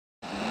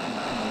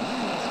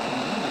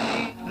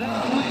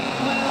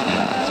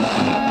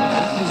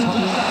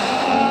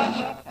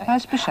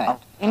weiß Bescheid.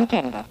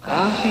 Intendo.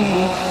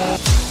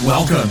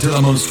 Welcome to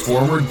the most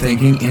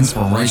forward-thinking,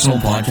 inspirational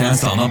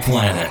podcast on the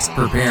planet.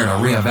 Prepare to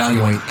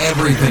reevaluate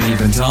everything you've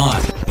been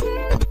taught.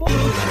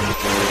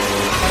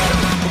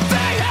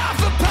 They have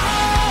the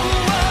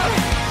power.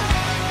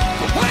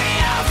 We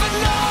have the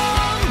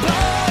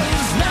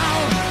numbers now.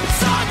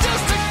 It's all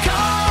just a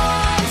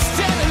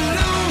constant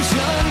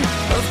illusion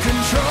of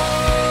control.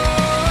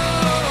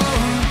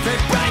 They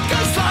break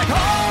us like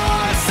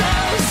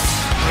horses.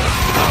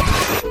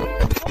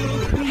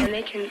 And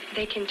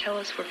they can tell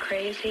us we're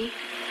crazy,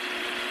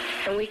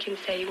 and we can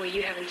say, well,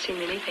 you haven't seen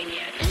anything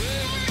yet.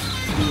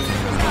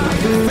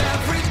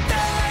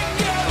 Everything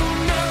you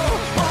knew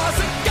was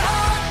a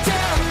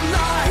goddamn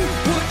lie.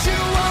 Put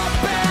you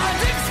up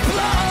and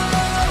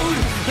explode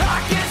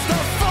like it's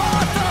the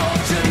 4th of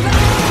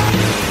July.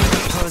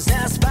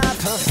 Possessed by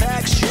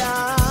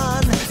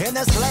perfection in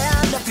this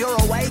land, if you're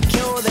awake,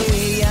 you're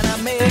the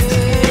enemy.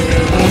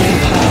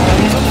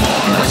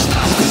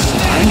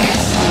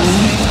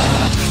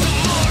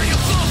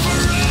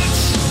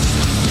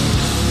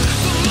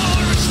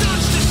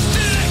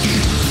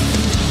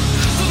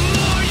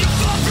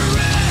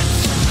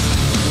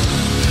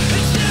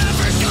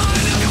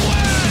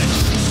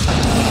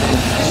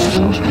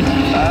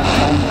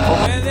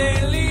 Where they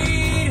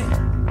lead,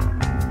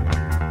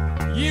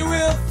 you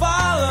will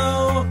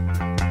follow.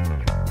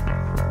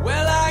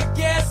 Well, I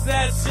guess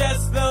that's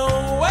just the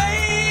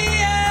way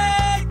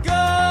it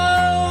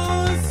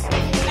goes.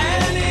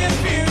 And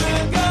if you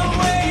look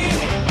away,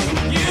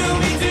 you'll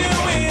be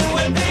doing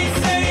what they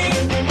say.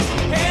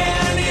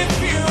 And if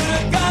you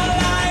look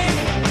alive,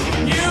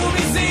 you'll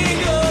be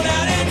singled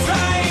out and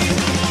tried.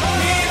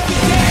 If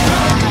you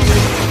can't,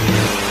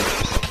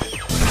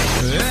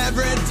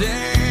 every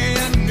day.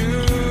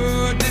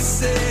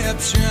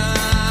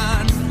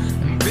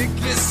 Pick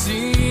your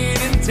scene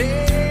and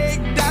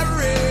take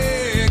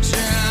direction.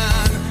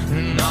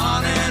 And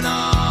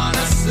on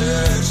a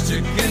search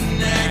to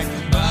connect.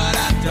 But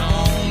I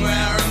don't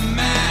wear a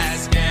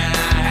mask and I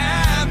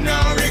have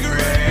no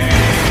regret.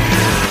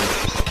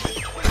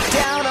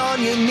 Down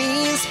on your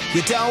knees,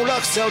 you don't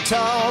look so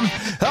tall.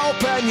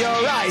 Open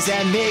your eyes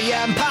and the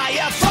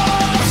empire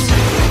falls.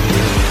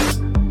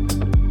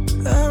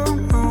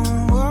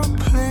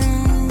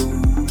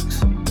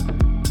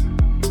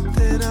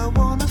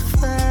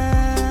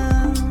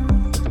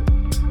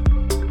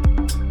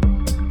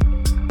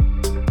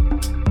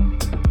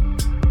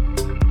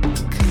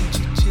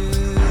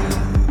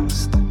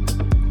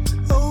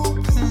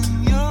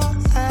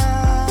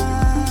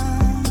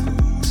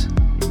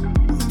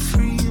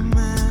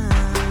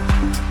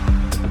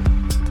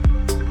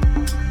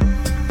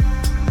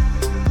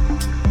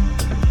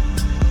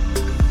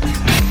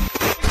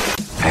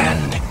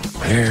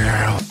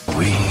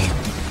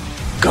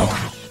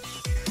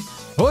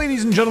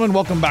 Ladies and gentlemen,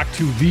 welcome back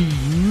to the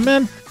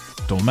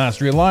Mental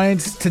Mastery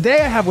Alliance.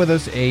 Today I have with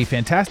us a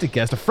fantastic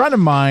guest, a friend of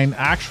mine,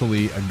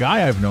 actually, a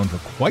guy I've known for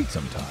quite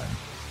some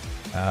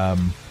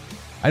time.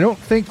 I don't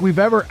think we've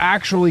ever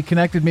actually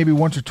connected, maybe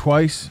once or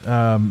twice,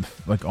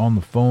 like on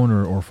the phone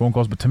or phone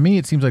calls, but to me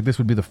it seems like this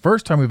would be the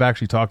first time we've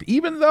actually talked,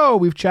 even though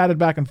we've chatted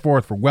back and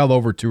forth for well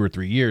over 2 or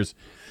 3 years.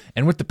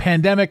 And with the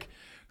pandemic,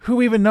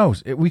 who even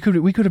knows? We could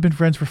have been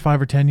friends for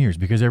 5 or 10 years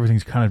because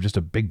everything's kind of just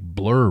a big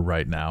blur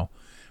right now.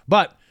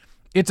 But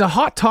it's a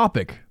hot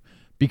topic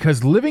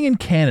because living in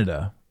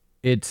Canada,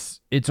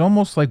 it's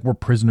almost like we're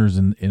prisoners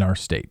in our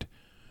state.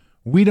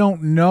 We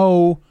don't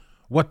know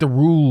what the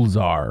rules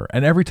are,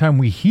 and every time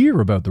we hear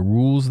about the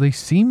rules, they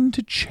seem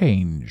to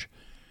change.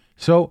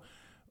 So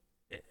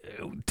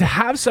to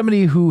have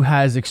somebody who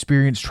has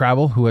experienced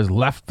travel, who has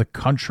left the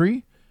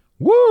country,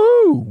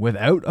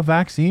 without a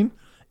vaccine,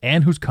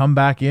 and who's come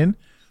back in,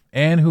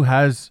 and who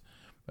has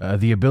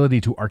the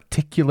ability to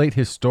articulate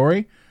his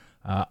story,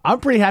 I'm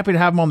pretty happy to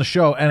have him on the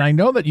show, and I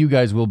know that you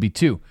guys will be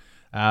too.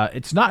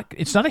 It's not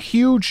a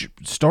huge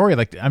story.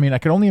 Like, I mean, I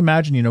can only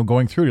imagine,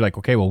 going through, you're like,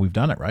 okay, well, we've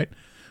done it, right?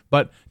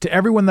 But to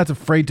everyone that's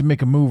afraid to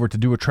make a move or to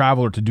do a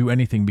travel or to do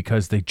anything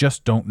because they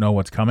just don't know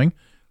what's coming,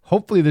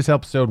 hopefully this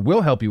episode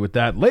will help you with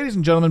that. Ladies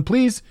and gentlemen,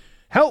 please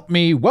help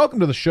me. Welcome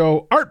to the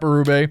show, Art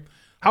Berube.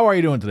 How are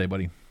you doing today,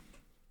 buddy?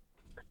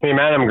 Hey,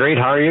 man, I'm great.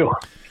 How are you?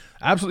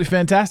 Absolutely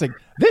fantastic.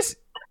 This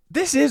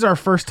is our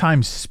first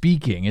time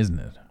speaking, isn't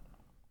it?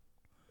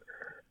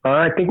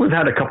 I think we've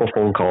had a couple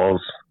phone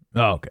calls.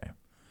 Oh, okay.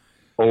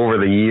 Over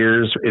the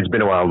years. It's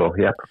been a while, though.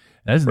 Yeah,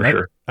 for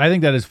sure. I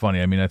think that is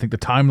funny. I mean, I think the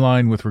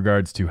timeline with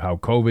regards to how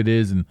COVID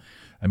is, and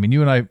I mean,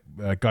 you and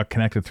I got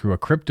connected through a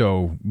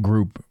crypto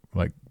group,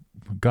 like,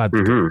 got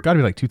to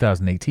be like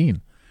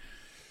 2018.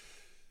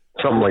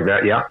 Something like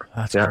that, yeah.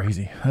 That's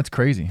crazy. That's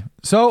crazy.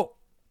 So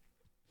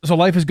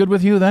life is good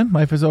with you then?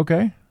 Life is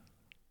okay?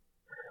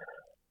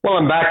 Well,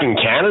 I'm back in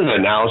Canada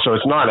now, so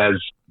it's not as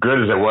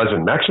good as it was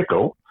in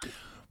Mexico.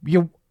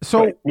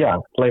 But yeah,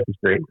 life is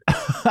great.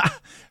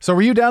 So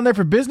were you down there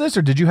for business,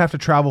 or did you have to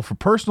travel for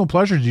personal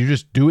pleasure? Did you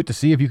just do it to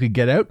see if you could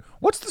get out?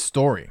 What's the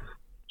story?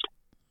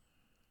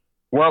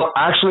 Well,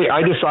 actually,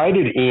 I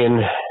decided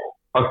in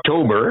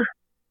October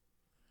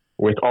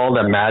with all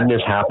the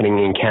madness happening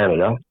in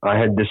Canada, I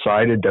had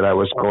decided that I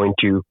was going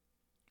to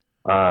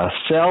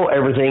sell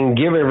everything,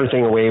 give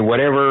everything away,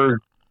 whatever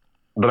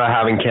that I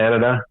have in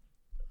Canada,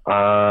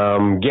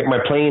 get my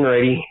plane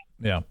ready.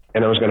 Yeah.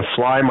 And I was going to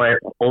fly my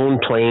own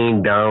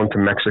plane down to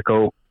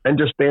Mexico and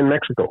just stay in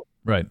Mexico.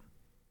 Right.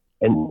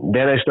 And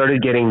then I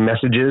started getting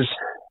messages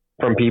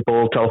from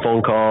people,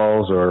 telephone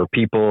calls, or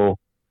people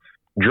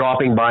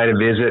dropping by to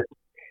visit,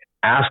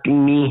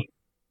 asking me,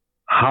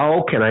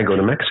 how can I go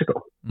to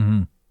Mexico?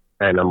 Mm-hmm.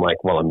 And I'm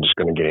like, well, I'm just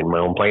going to get in my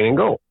own plane and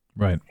go.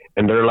 Right.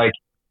 And they're like,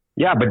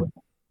 yeah, but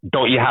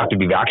don't you have to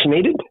be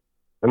vaccinated?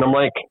 And I'm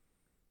like,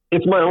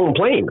 it's my own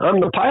plane. I'm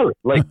the pilot.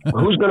 Like,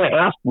 who's going to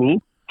ask me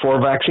for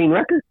a vaccine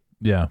record?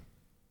 Yeah.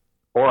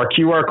 Or a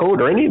QR code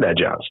or any of that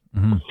jazz?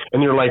 Mm-hmm.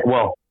 And they're like,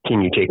 well,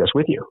 can you take us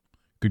with you?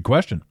 Good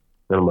question.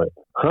 And I'm like,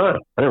 I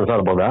never thought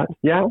about that.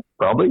 Yeah,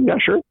 probably. Yeah,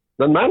 sure.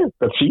 Doesn't matter.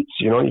 Got seats,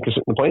 you can sit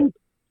in the plane.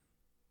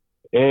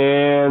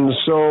 And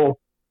so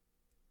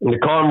the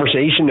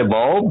conversation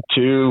evolved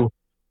to,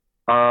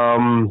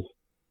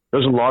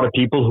 there's a lot of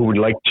people who would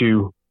like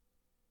to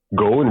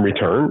go and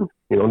return.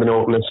 They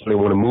don't necessarily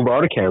want to move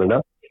out of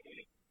Canada,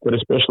 but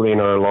especially in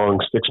our long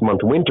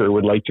 6-month winter,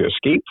 would like to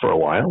escape for a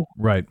while.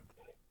 Right.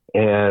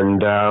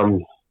 And,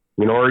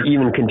 or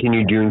even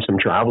continue doing some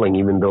traveling,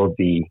 even though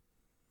the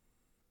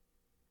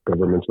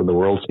governments of the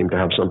world seem to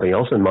have something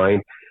else in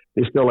mind.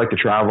 They still like to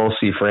travel,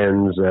 see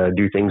friends,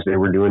 do things they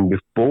were doing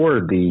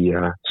before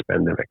the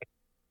pandemic.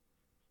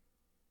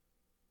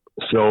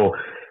 So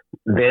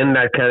then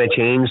that kind of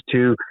changed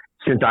to,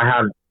 since I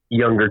have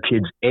younger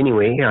kids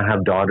anyway, I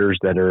have daughters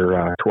that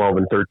are 12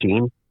 and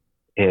 13,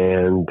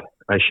 and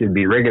I should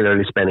be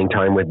regularly spending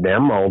time with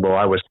them, although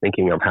I was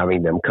thinking of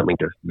having them coming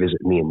to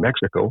visit me in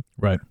Mexico.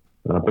 Right.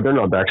 But they're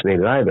not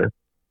vaccinated either.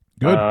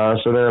 Good.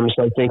 So then I'm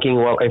starting thinking,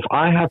 well, if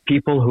I have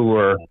people who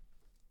are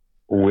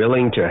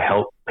willing to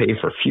help pay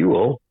for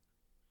fuel,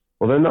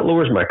 well, then that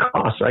lowers my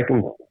costs. I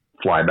can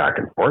fly back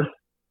and forth.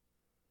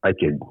 I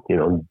could,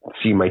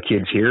 see my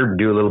kids here,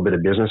 do a little bit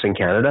of business in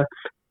Canada,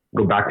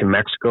 go back to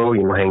Mexico,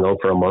 hang out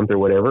for a month or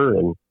whatever,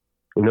 and,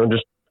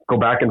 just go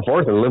back and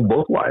forth and live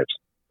both lives.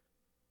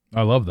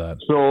 I love that.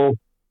 So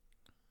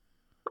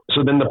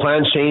then the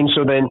plans changed.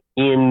 So then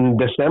in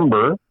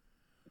December,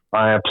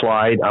 I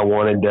applied. I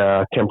wanted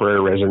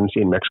temporary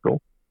residency in Mexico.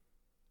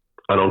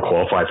 I don't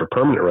qualify for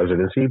permanent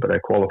residency, but I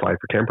qualify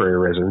for temporary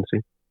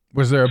residency.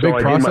 Was there a big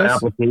process did my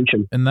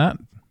application in that?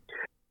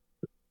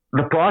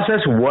 The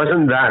process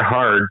wasn't that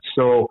hard.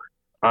 So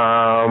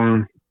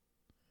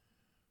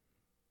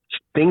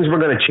things were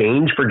going to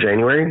change for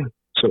January.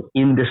 So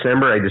in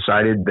December, I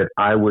decided that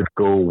I would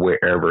go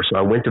wherever. So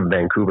I went to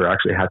Vancouver. I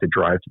actually had to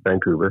drive to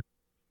Vancouver.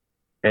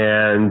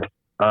 And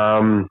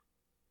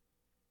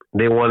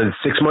they wanted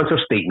 6 months of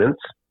statements.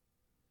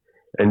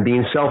 And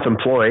being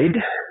self-employed,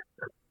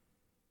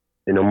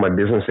 my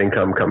business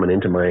income coming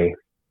into my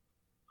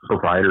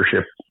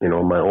proprietorship,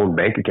 my own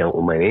bank account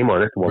with my name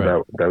on it. Well,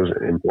 right. that was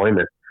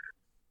employment.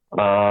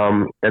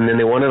 And then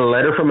they wanted a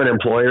letter from an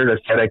employer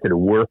that said I could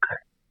work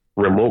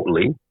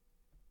remotely.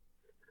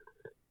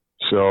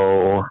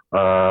 So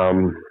I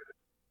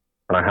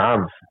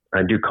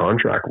do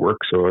contract work,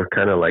 so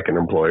kind of like an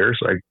employer.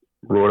 So I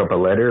wrote up a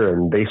letter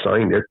and they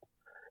signed it.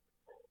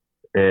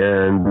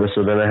 And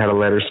so then I had a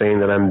letter saying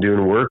that I'm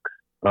doing work,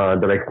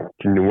 that I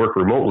can work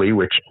remotely,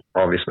 which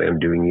obviously I'm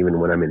doing even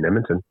when I'm in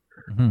Edmonton.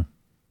 Mm-hmm.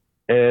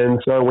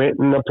 And so I went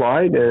and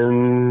applied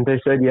and they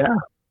said, yeah,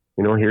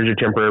 here's your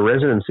temporary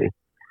residency.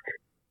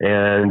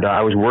 And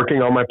I was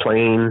working on my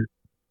plane,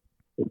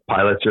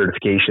 pilot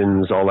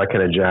certifications, all that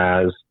kind of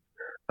jazz.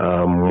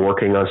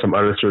 Working on some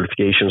other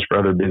certifications for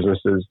other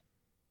businesses.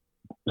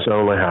 So I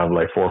only have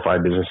like 4 or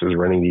 5 businesses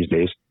running these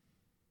days.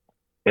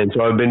 And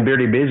so I've been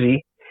very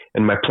busy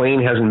and my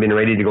plane hasn't been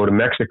ready to go to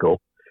Mexico.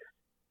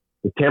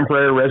 The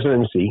temporary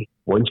residency,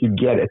 once you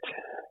get it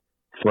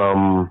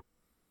from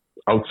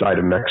outside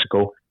of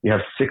Mexico, you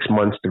have 6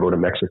 months to go to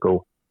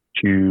Mexico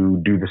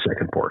to do the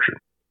second portion.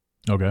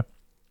 Okay.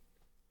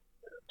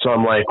 So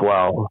I'm like,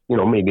 well,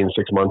 maybe in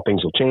 6 months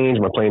things will change.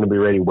 My plane will be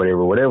ready,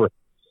 whatever.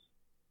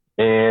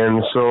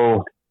 And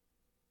so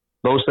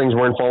those things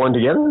weren't falling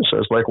together. So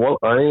it's like, well,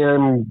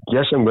 I'm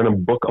going to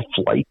book a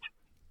flight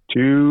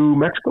to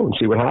Mexico and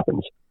see what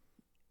happens.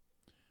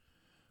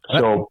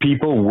 So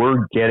people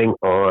were getting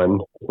on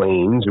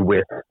planes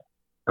with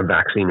a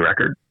vaccine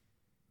record.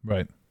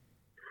 Right.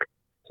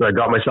 So I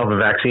got myself a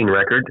vaccine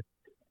record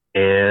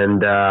and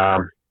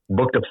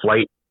booked a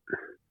flight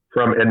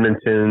from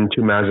Edmonton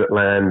to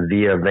Mazatlan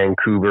via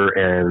Vancouver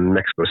and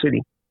Mexico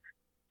City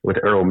with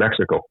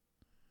Aeromexico.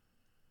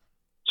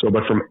 So,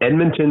 but from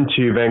Edmonton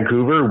to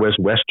Vancouver was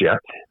WestJet.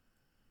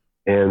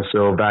 And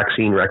so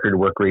vaccine record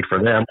worked great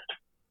for them.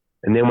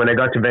 And then when I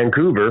got to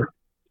Vancouver,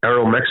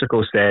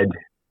 Aeromexico said,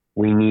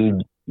 we need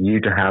you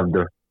to have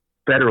the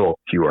federal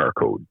QR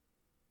code.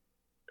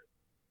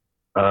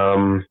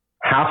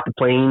 Half the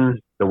plane,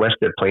 the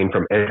WestJet plane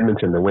from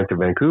Edmonton that went to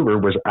Vancouver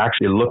was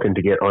actually looking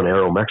to get on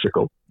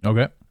Aeromexico.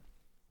 Okay.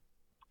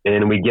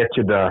 And we get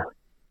to the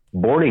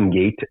boarding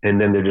gate, and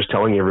then they're just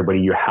telling everybody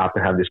you have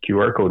to have this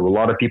QR code. Well, a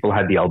lot of people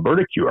had the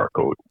Alberta QR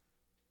code,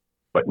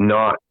 but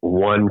not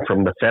one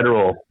from the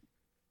federal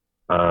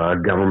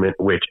government,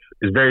 which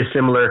is very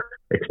similar,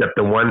 except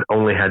the one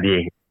only had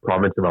the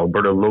province of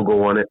Alberta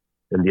logo on it,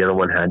 and the other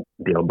one had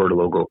the Alberta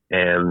logo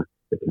and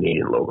the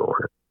Canadian logo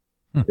on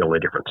it. The only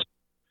difference.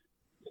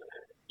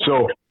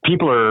 So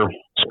people are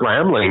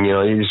scrambling.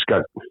 You just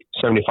got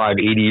 75,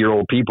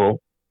 80-year-old people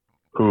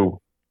who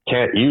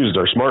can't use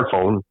their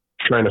smartphone,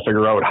 trying to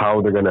figure out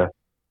how they're going to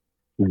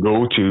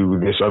go to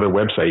this other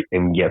website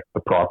and get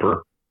the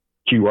proper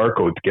QR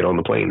code to get on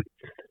the plane.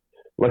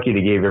 Lucky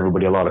they gave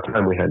everybody a lot of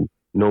time. We had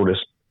notice.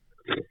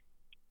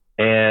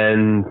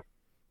 And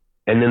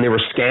then they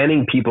were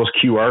scanning people's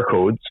QR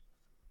codes,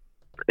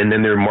 and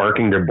then they're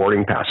marking their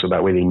boarding pass so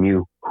that way they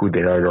knew who they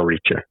had already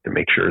checked to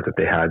make sure that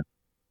they had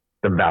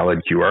the valid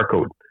QR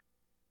code.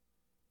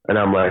 And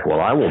I'm like, well,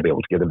 I won't be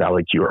able to get a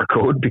valid QR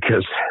code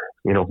because,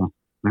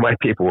 my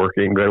paperwork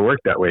ain't going to work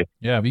that way.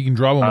 Yeah, but you can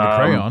draw one with a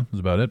crayon. That's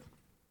about it.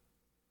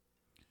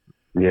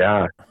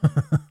 Yeah.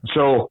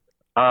 So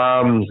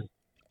I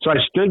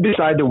stood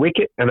beside the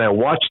wicket and I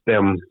watched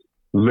them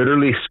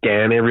literally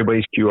scan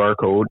everybody's QR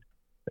code.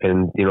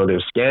 And, they'll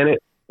scan it,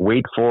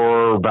 wait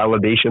for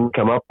validation to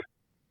come up.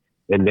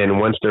 And then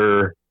once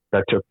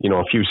that took,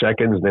 a few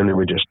seconds, then they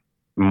would just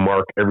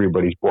mark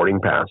everybody's boarding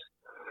pass.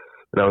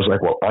 And I was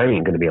like, well, I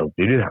ain't going to be able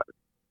to do that.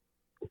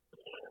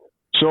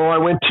 So I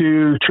went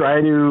to try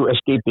to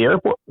escape the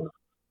airport.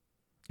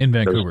 In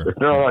Vancouver. If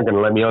they're not going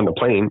to let me on the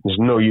plane, there's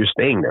no use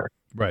staying there.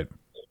 Right.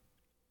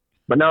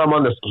 But now I'm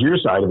on the secure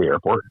side of the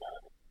airport,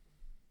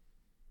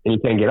 and you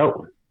can't get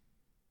out.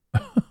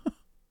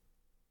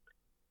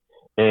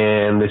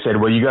 And they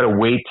said, well, you got to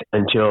wait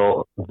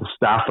until the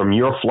staff from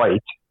your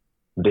flight,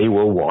 they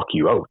will walk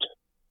you out.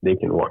 They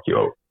can walk you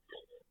out.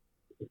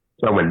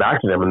 So I went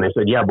back to them and they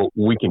said, yeah, but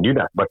we can do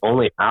that, but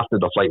only after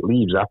the flight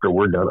leaves, after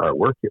we're done our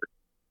work here.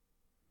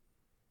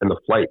 And the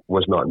flight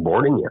was not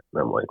boarding yet.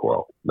 And I'm like,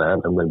 well,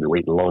 man, I'm going to be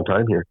waiting a long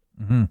time here.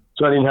 Mm-hmm.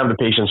 So I didn't have the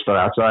patience for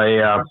that. So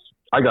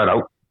I got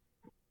out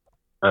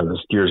of the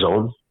secure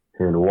zone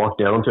and walked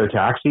down to a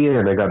taxi,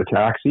 and I got a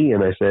taxi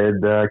and I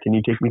said, can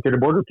you take me to the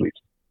border, please?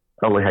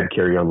 I only had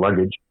carry-on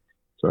luggage,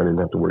 so I didn't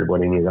have to worry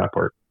about any of that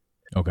part.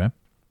 Okay.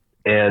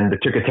 And they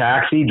took a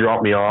taxi,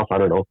 dropped me off, I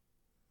don't know,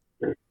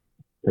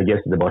 I guess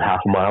it's about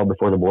half a mile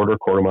before the border,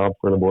 quarter mile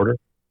before the border.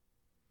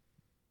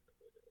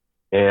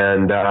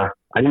 And I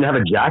didn't have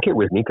a jacket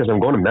with me because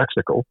I'm going to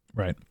Mexico.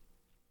 Right.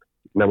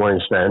 And I'm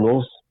wearing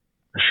sandals,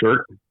 a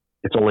shirt.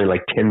 It's only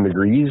like 10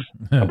 degrees,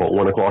 about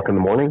 1 o'clock in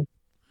the morning.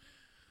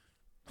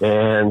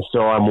 And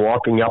so I'm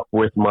walking up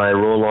with my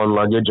roll-on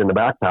luggage and a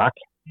backpack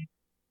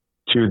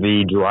to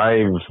the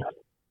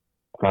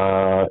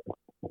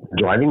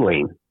driving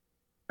lane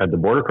at the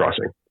border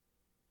crossing.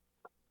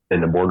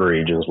 And the border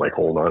agent's like,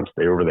 hold on,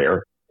 stay over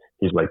there.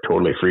 He's like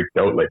totally freaked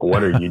out. Like,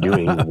 what are you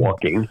doing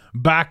walking?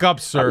 Back up,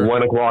 sir. At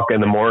 1 o'clock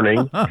in the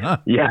morning.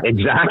 Yeah,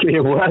 exactly.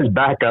 It was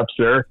back up,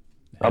 sir.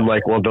 I'm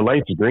like, well, the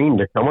light's green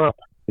to come up.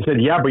 He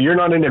said, yeah, but you're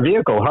not in a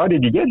vehicle. How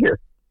did you get here?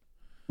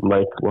 I'm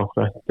like, well,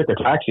 I took a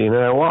taxi and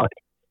then I walked.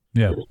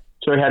 Yeah.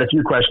 So he had a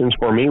few questions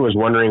for me, was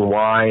wondering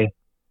why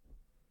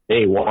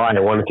I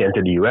wanted to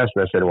enter the U.S.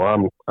 And I said,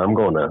 well, I'm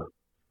going to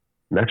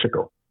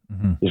Mexico.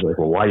 Mm-hmm. He's like,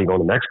 well, why are you going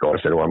to Mexico?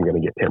 I said, well, I'm going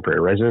to get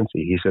temporary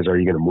residency. He says, are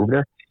you going to move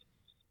there?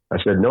 I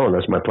said, no,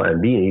 that's my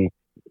plan B.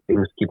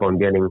 Things keep on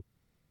getting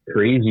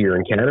crazier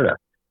in Canada.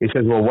 He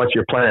says, well, what's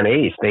your plan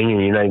A, staying in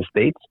the United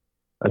States?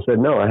 I said,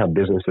 no, I have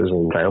businesses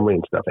and family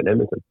and stuff in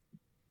Edmonton,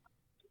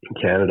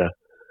 in Canada.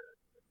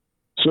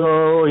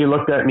 So he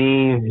looked at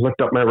me,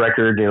 looked up my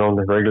record,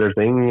 the regular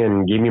thing,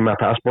 and gave me my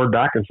passport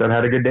back and said,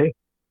 have a good day.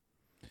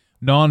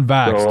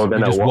 Non-vaxxed. So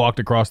you just walked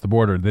across the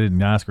border. They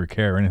didn't ask or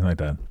care or anything like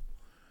that.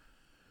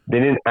 They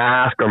didn't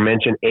ask or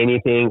mention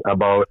anything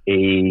about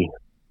a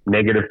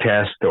negative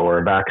test or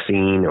a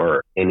vaccine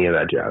or any of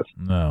that jazz.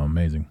 No,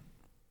 amazing.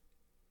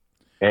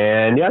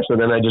 And yeah, so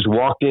then I just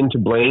walked into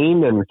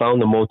Blaine and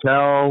found the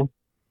motel,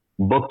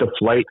 booked a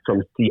flight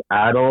from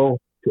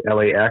Seattle to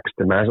LAX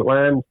to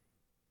Mazatlan,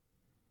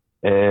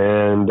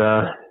 and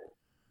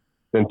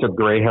then took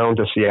Greyhound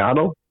to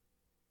Seattle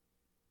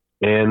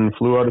and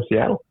flew out of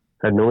Seattle.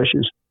 Had no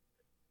issues.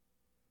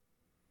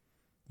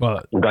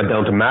 Well, got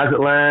down to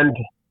Mazatlan.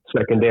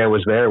 Second day I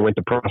was there, I went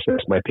to process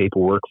my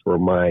paperwork for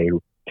my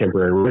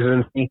temporary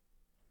residency.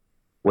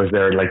 Was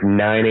there at like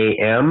 9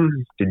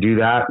 a.m. to do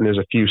that, and there's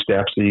a few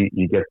steps. So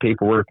you get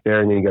paperwork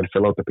there, and then you got to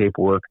fill out the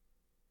paperwork.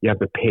 You have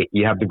to pay.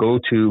 You have to go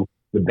to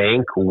the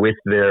bank with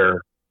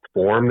their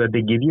form that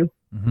they give you,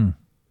 mm-hmm.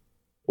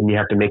 and you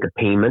have to make a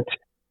payment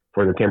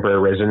for the temporary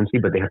residency.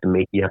 But you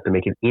have to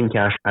make it in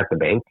cash at the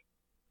bank,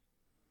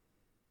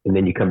 and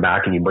then you come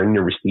back and you bring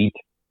the receipt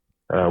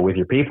with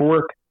your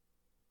paperwork,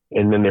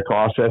 and then they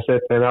process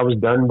it. And I was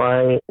done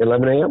by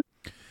 11 a.m.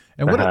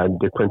 And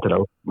they printed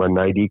out my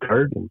ID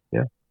card, and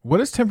yeah. What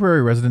does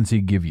temporary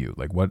residency give you?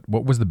 Like, what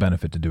was the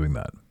benefit to doing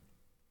that?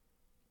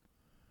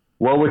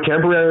 Well, with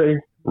temporary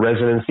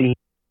residency,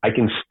 I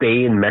can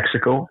stay in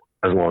Mexico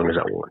as long as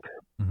I want.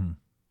 Mm-hmm.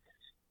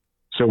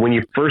 So when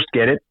you first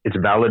get it, it's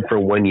valid for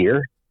 1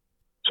 year.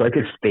 So I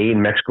could stay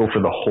in Mexico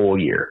for the whole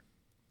year.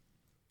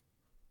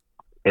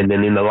 And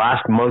then in the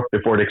last month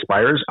before it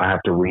expires, I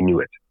have to renew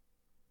it.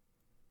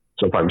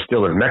 So if I'm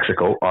still in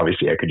Mexico,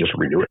 obviously I could just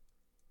renew it.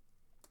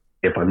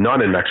 If I'm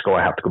not in Mexico,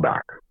 I have to go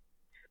back.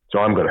 So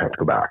I'm going to have to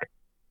go back.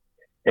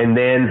 And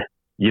then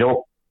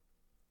you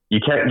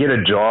can't get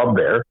a job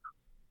there,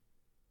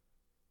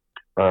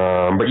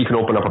 but you can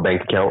open up a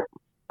bank account,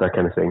 that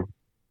kind of thing.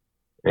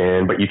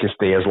 But you can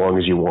stay as long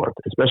as you want.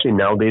 Especially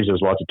nowadays,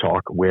 there's lots of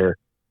talk where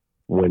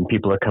when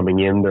people are coming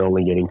in, they're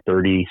only getting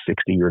 30,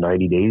 60, or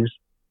 90 days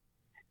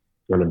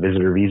on a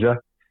visitor visa.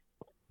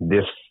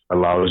 This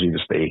allows you to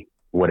stay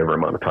whatever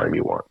amount of time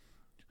you want.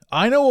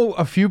 I know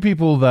a few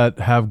people that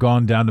have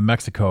gone down to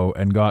Mexico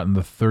and gotten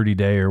the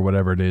 30-day or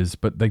whatever it is,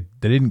 but they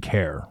didn't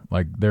care.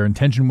 Like, their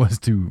intention was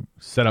to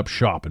set up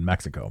shop in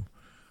Mexico.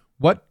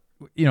 What,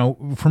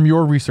 from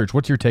your research,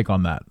 what's your take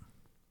on that?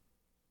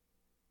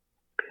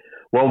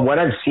 Well, what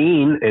I've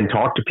seen and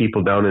talked to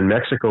people down in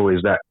Mexico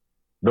is that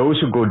those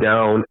who go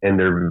down and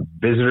their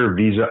visitor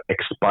visa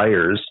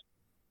expires,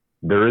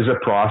 there is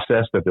a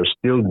process that they're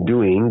still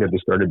doing that they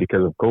started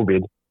because of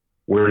COVID,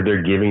 where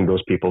they're giving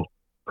those people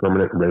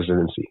permanent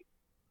residency.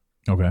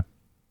 Okay.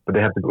 But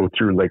they have to go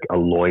through like a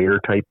lawyer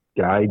type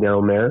guy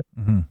down there.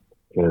 Mm-hmm.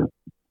 And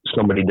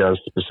somebody does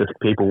specific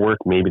paperwork.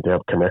 Maybe they have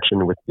a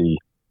connection with the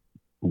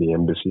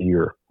embassy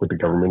or with the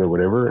government or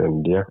whatever.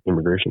 And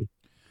immigration.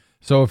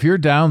 So if you're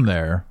down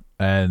there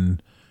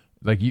and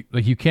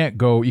you can't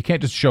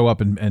just show up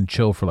and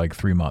chill for like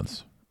 3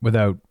 months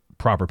without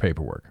proper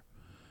paperwork.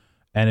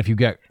 And if you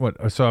get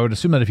so I would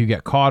assume that if you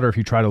get caught or if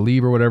you try to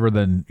leave or whatever,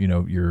 then,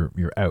 you're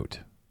out.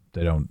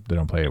 They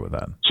don't play it with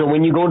that. So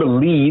when you go to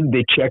leave,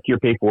 they check your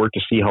paperwork to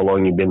see how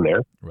long you've been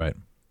there. Right.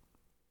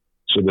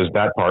 So there's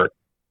that part.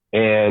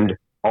 And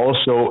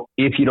also,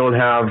 if you don't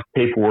have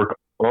paperwork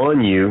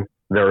on you,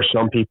 there are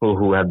some people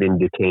who have been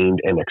detained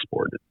and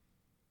exported.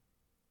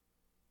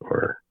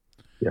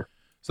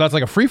 So that's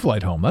like a free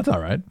flight home. That's all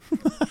right.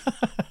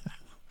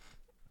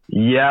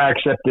 Yeah,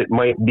 except it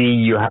might be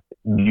you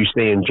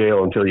stay in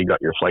jail until you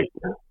got your flight.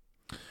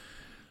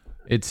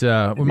 It's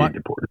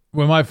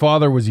when my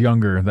father was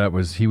younger,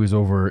 he was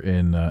over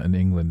in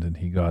England and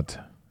he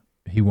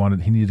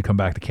needed to come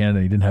back to Canada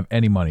and he didn't have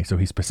any money, so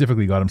he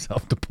specifically got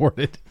himself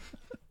deported.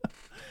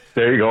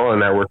 There you go,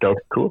 and that worked out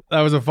cool.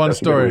 That was a fun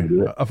story.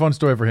 A fun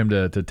story for him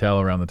to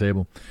tell around the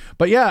table.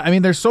 But yeah, I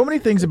mean, there's so many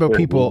things about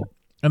people,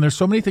 and there's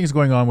so many things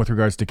going on with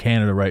regards to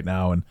Canada right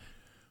now, and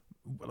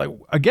like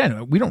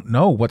again, we don't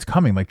know what's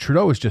coming. Like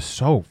Trudeau is just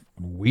so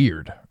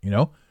weird,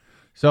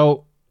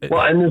 So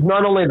well, and there's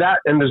not only that,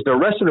 and there's the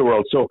rest of the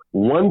world. So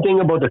one thing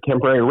about the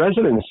temporary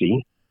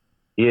residency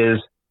is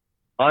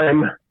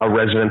I'm a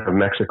resident of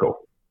Mexico.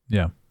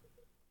 Yeah.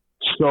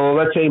 So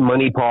let's say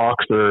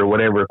moneypox or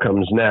whatever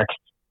comes next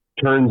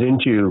turns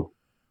into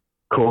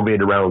COVID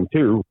round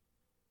 2,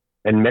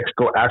 and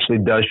Mexico actually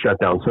does shut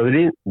down. So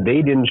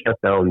they didn't shut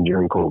down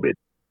during COVID.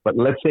 But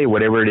let's say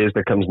whatever it is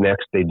that comes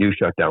next, they do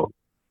shut down.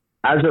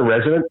 As a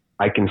resident,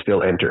 I can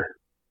still enter.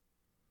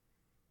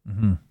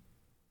 Mm-hmm.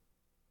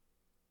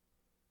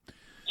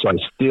 So I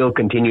still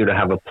continue to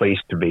have a place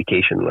to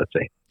vacation, let's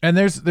say. And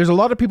there's a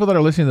lot of people that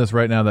are listening to this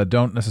right now that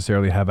don't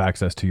necessarily have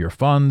access to your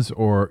funds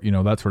or,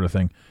 that sort of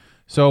thing.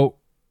 So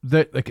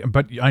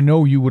but I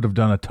know you would have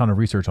done a ton of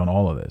research on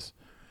all of this.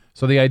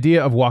 So the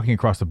idea of walking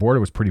across the border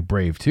was pretty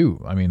brave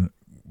too. I mean,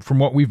 from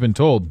what we've been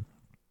told,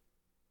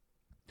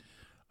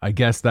 I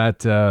guess that,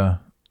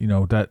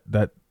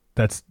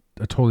 that's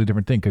a totally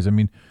different thing. Cause I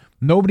mean,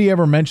 nobody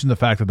ever mentioned the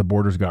fact that the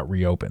borders got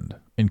reopened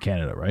in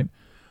Canada, right?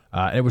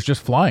 It was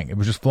just flying. It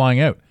was just flying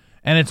out.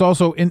 And it's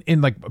also in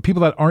like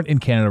people that aren't in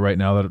Canada right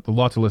now, that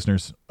lots of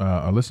listeners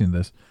are listening to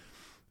this.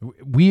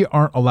 We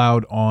aren't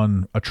allowed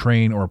on a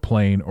train or a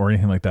plane or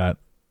anything like that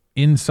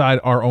inside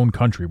our own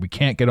country. We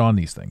can't get on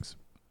these things.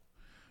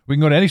 We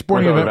can go to any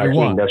sporting event we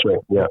want. That's right.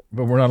 Yeah.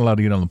 But we're not allowed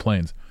to get on the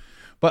planes.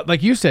 But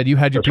like you said, you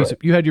had your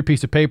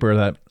piece of paper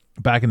that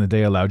back in the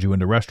day allowed you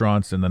into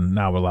restaurants, and then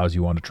now allows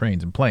you onto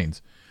trains and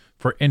planes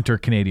for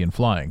inter-Canadian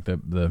flying. The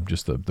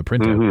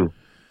printout.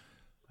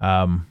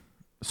 Mm-hmm.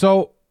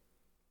 So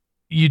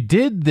you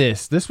did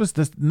this. That's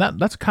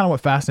kind of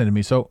what fascinated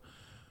me. So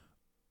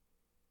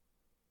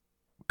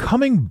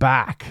coming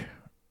back,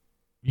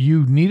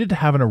 you needed to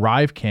have an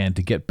arrive can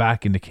to get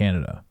back into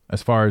Canada,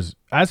 as far as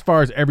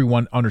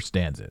everyone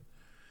understands it.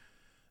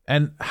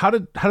 And how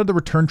did the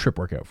return trip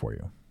work out for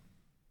you?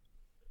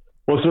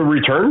 Well, it's a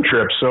return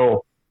trip.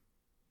 So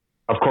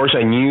of course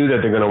I knew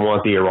that they're going to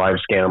want the Arrive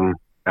Scam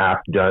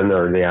app done,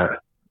 or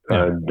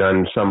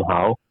done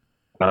somehow.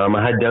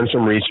 I had done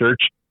some research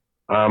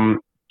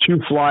to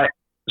fly.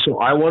 So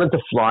I wanted to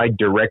fly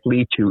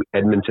directly to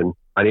Edmonton.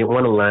 I didn't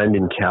want to land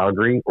in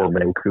Calgary or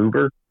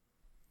Vancouver.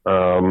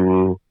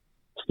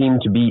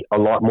 Seemed to be a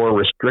lot more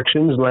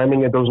restrictions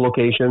landing at those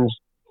locations.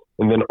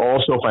 And then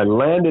also if I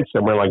landed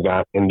somewhere like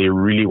that and they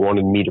really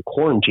wanted me to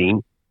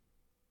quarantine,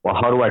 well,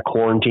 how do I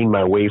quarantine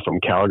my way from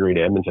Calgary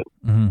to Edmonton?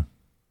 Mm-hmm.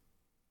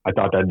 I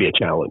thought that'd be a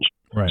challenge.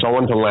 Right. So I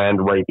wanted to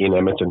land right in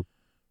Edmonton.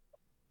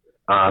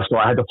 So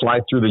I had to fly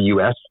through the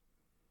U.S.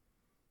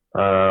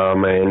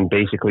 And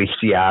basically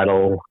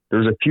Seattle.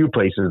 There's a few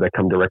places that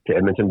come direct to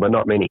Edmonton, but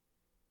not many.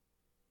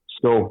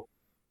 So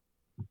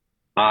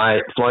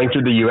flying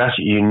through the U.S.,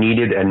 you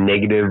needed a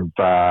negative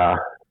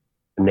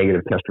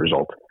test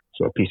result,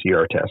 so a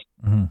PCR test.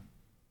 Mm-hmm.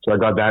 So I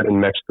got that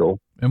in Mexico.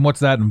 And what's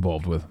that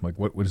involved with? Like,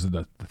 what is it,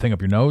 the thing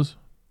up your nose?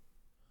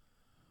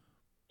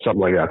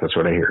 Something like that. That's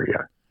what I hear,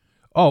 yeah.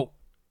 Oh,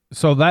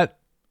 so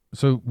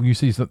you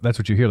see, that's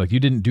what you hear. Like, you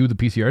didn't do the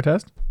PCR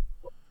test?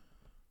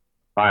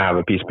 I have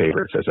a piece of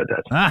paper that says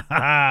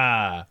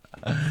I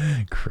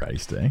did.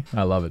 Christ, eh?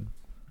 I love it.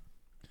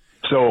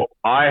 So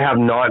I have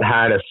not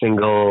had a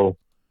single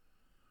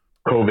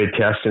COVID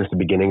test since the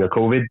beginning of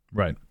COVID.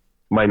 Right.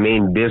 My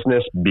main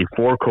business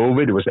before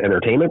COVID was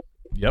entertainment.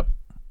 Yep.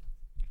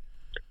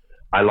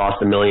 I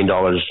lost $1 million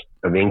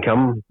of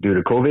income due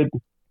to COVID.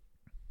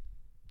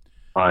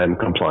 I'm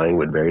complying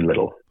with very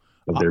little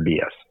of their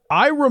BS.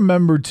 I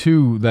remember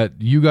too that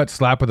you got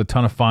slapped with a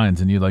ton of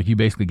fines, and you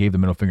basically gave the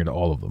middle finger to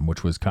all of them,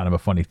 which was kind of a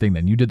funny thing.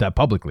 Then you did that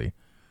publicly.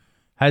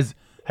 Has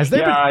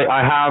there? Yeah,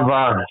 I have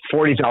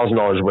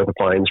 $40,000 worth of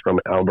fines from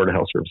Alberta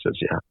Health Services.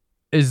 Yeah.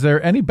 Is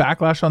there any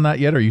backlash on that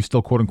yet? Or are you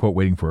still quote unquote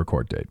waiting for a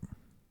court date?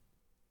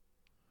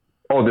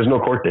 Oh, there's no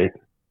court date.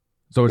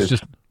 So it's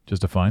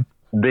just a fine.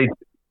 This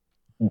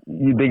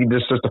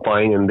is just a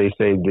fine, and they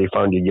say they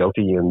found you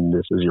guilty, and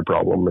this is your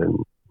problem, and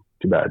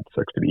too bad,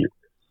 sucks to be you.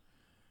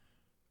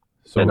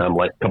 So, and I'm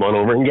like, come on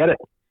over and get it.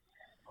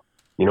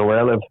 You know where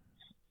I live.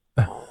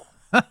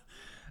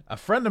 A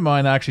friend of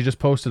mine actually just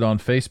posted on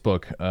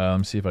Facebook. Let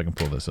me see if I can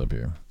pull this up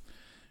here.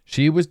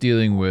 She was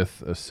dealing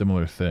with a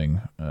similar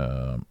thing.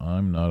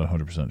 I'm not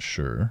 100%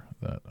 sure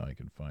that I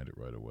can find it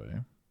right away,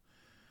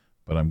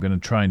 but I'm going to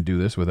try and do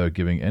this without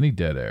giving any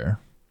dead air.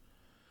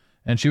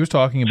 And she was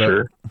talking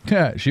about,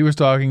 she was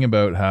talking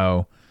about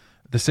how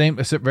a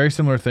very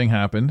similar thing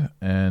happened,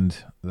 and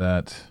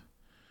that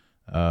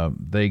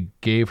they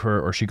gave her,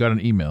 or she got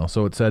an email.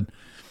 So it said,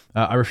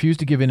 I refuse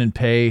to give in and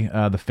pay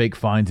the fake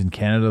fines in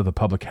Canada the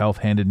public health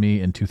handed me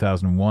in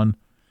 2001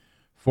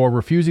 for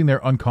refusing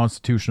their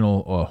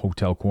unconstitutional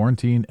hotel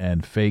quarantine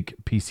and fake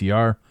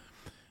PCR.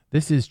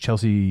 This is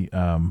Chelsea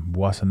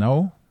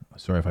Boissonneau.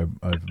 Sorry if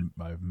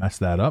I've messed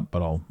that up,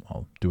 but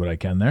I'll do what I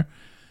can there.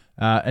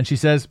 And she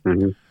says,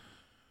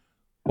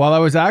 while I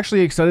was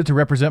actually excited to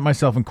represent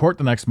myself in court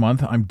the next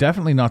month, I'm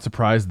definitely not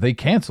surprised they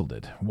canceled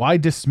it. Why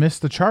dismiss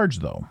the charge,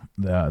 though?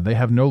 They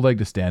have no leg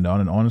to stand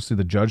on, and honestly,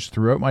 the judge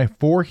throughout my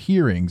 4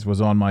 hearings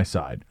was on my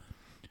side.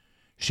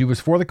 She was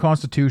for the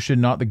Constitution,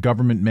 not the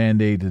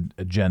government-mandated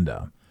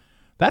agenda.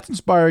 That's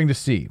inspiring to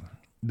see.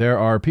 There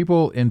are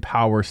people in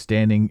power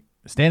standing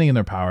in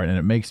their power, and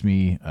it makes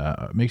me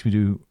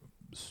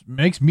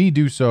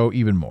do so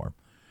even more.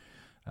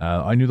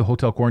 I knew the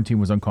hotel quarantine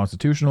was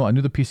unconstitutional. I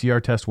knew the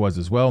PCR test was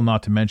as well,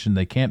 not to mention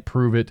they can't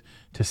prove it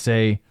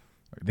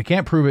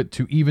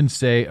to even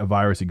say a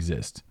virus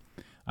exists.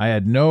 I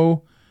had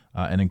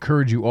and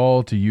encourage you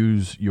all to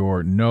use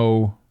your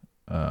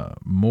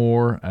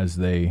more as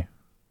they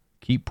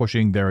keep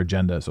pushing their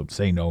agenda. So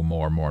say no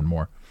more and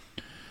more.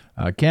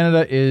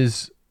 Canada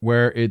is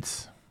where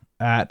it's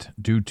at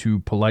due to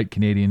polite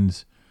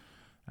Canadians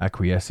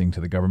acquiescing to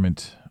the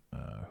government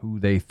who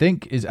they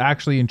think is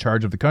actually in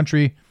charge of the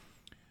country.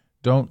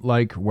 Don't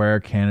like where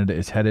Canada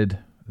is headed,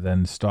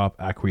 then stop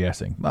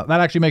acquiescing. Well,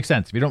 that actually makes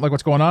sense. If you don't like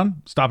what's going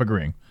on, stop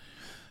agreeing.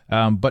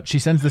 But she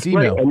sends this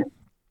email,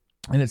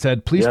 and it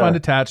said, please find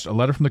attached a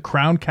letter from the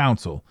Crown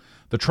Council.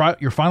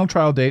 Your final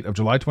trial date of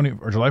July 14th,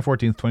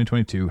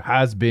 2022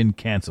 has been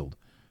canceled.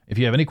 If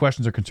you have any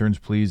questions or concerns,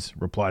 please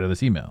reply to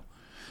this email.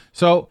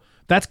 So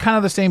that's kind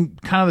of the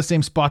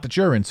same spot that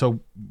you're in.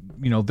 So,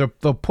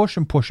 they'll push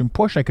and push and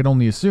push, I could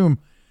only assume,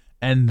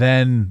 and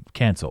then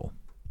cancel.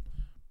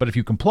 But if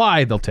you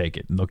comply, they'll take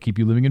it, and they'll keep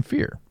you living in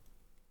fear.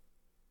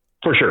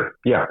 For sure,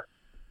 yeah.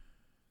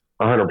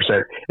 100%.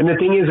 And the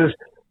thing is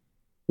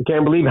I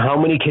can't believe how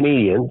many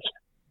Canadians,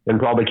 and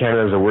probably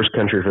Canada is the worst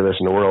country for this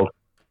in the world,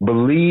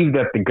 believe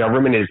that the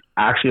government is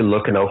actually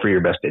looking out for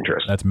your best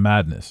interest. That's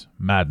madness.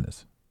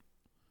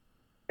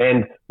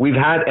 And we've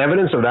had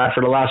evidence of that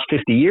for the last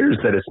 50 years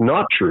that it's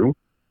not true.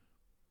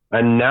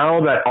 And now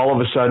that all of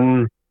a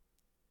sudden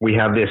we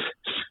have this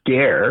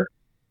scare,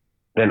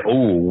 then,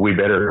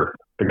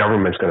 the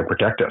government's going to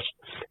protect us.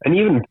 And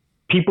even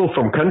people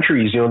from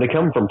countries, they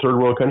come from third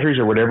world countries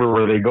or whatever,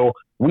 where they go,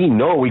 we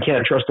know we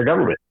can't trust the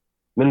government.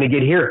 Then they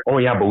get here,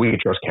 but we can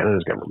trust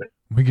Canada's government.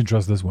 We can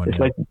trust this one. It's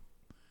like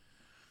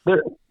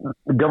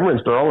the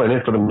governments, they're all in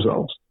it for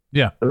themselves.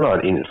 Yeah. They're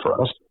not in it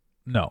for us.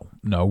 No,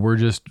 we're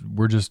just,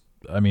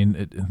 I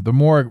mean, the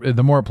more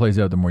it plays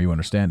out, the more you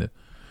understand it.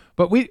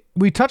 But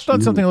we touched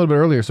on something a little bit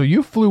earlier. So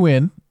you flew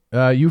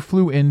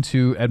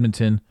into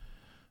Edmonton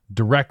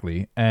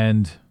directly,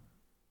 and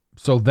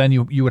so then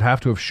you would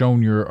have to have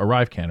shown your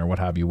ArriveCan or what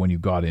have you when you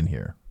got in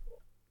here.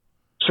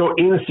 So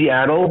in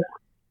Seattle,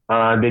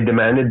 they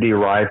demanded the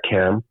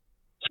ArriveCan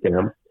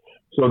scan.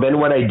 So then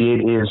what I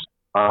did is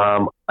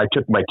I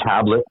took my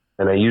tablet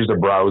and I used a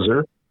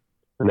browser,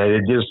 and I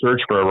did a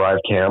search for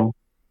ArriveCan,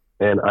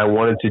 and I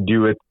wanted to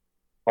do it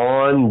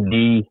on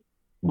the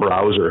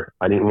browser.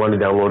 I didn't want to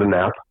download an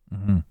app.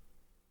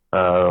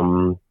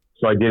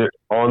 So I did it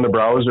on the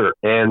browser.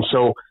 And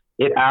so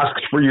it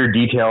asks for your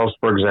details,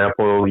 for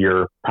example,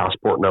 your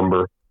passport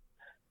number,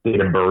 date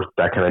of birth,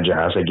 that kind of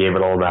jazz. I gave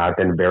it all that,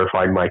 then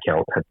verified my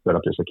account, had set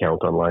up this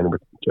account online,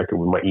 check it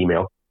with my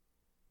email.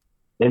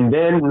 And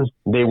then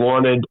they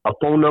wanted a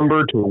phone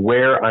number to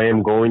where I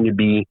am going to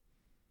be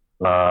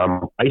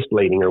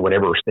isolating or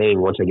whatever, or staying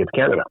once I get to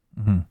Canada.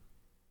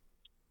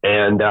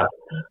 And I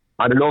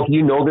don't know if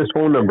you know this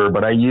phone number,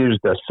 but I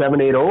used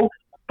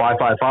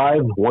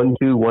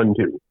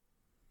 780-555-1212.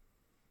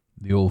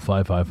 The old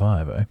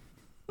 555, eh?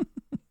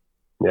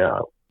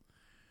 Yeah.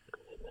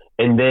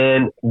 And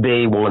then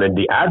they wanted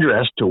the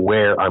address to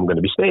where I'm going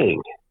to be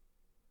staying.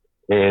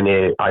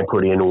 And I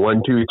put in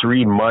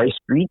 123 My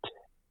Street.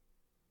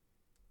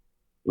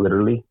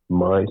 Literally,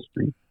 My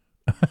Street.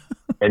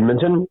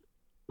 Edmonton.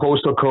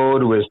 Postal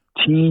code was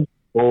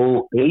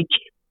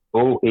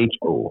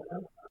TOHOHO.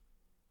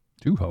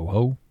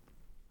 Too-ho-ho.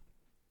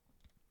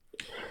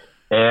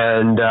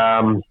 And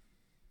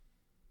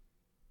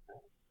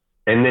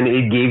then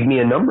it gave me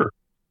a number.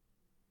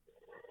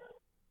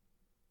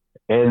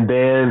 And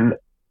then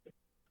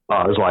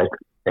I was like,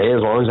 hey,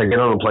 as long as I get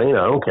on a plane,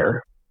 I don't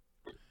care.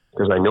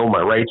 Because I know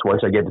my rights.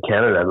 Once I get to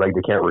Canada,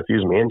 they can't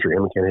refuse me entry.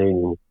 I'm a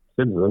Canadian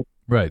citizen.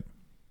 Right.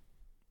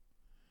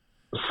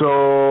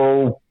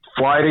 So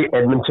fly to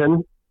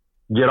Edmonton,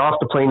 get off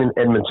the plane in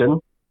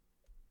Edmonton.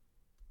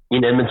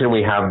 In Edmonton,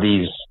 we have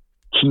these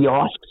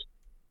kiosks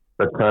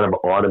that kind of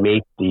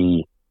automate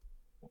the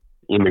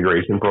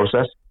immigration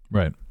process.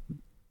 Right.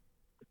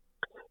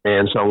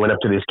 And so I went up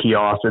to this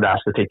kiosk. It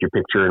asked to take your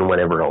picture and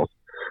whatever else.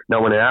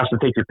 Now, when it asks to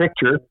take your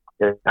picture,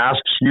 it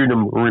asks you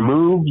to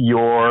remove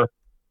your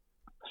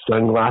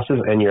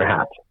sunglasses and your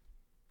hat.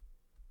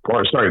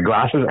 Or, sorry,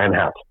 glasses and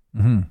hat.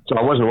 So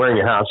I wasn't wearing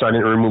a hat, so I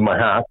didn't remove my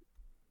hat.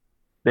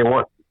 They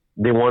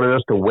wanted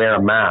us to wear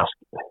a mask,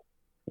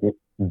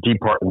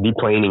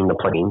 deplaning the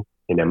plane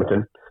in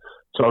Edmonton.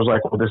 So I was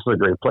like, well, this is a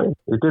great plane.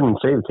 It didn't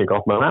say to take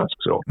off my mask,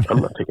 so I'm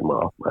not taking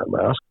off my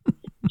mask.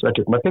 So I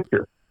took my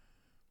picture.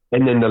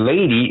 And then the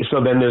lady,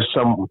 so then there's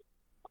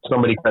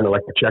somebody kind of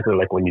like a checker,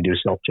 like when you do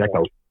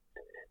self-checkout,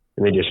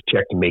 and they just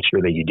check to make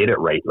sure that you did it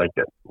right, like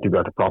that you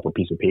got the proper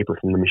piece of paper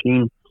from the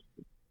machine.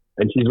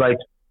 And she's like,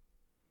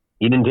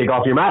 you didn't take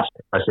off your mask.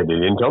 I said, they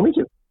didn't tell me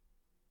to.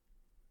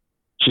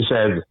 She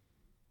said,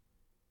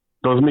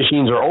 those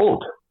machines are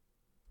old.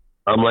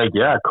 I'm like,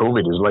 yeah,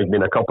 COVID has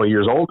been a couple of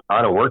years old.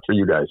 I don't work for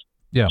you guys.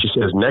 Yeah. She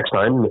says, next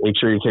time, make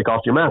sure you take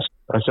off your mask.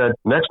 I said,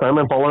 next time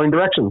I'm following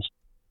directions.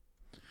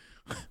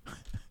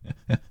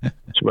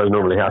 She wasn't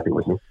overly happy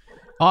with me.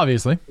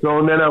 Obviously.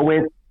 So then I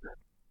went,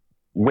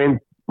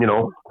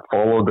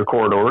 followed the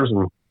corridors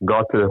and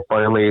got to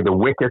finally the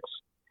wickets.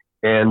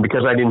 And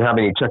because I didn't have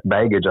any checked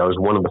baggage, I was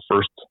one of the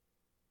first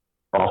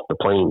off the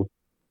plane.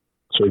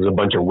 So there's a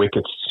bunch of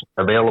wickets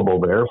available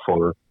there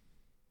for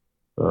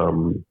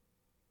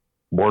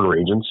border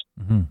agents.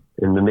 And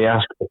then they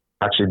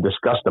actually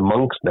discussed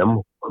amongst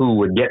them who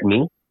would get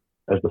me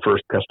as the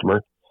first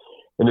customer.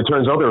 And it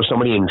turns out there was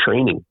somebody in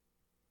training.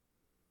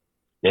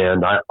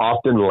 And I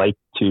often like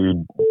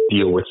to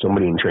deal with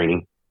somebody in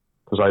training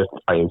because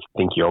I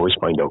think you always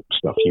find out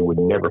stuff you would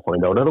never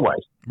find out otherwise.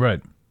 Right.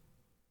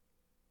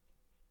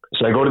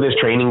 So I go to this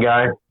training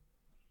guy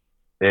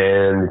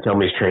and they tell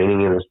me he's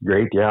training and it's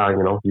great. Yeah,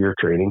 you're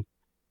training.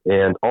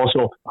 And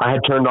also I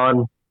had turned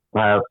on,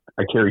 I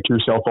carry 2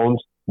 cell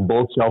phones,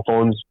 both cell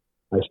phones.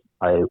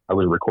 I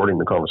was recording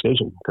the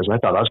conversation because I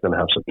thought I was going to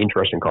have some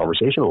interesting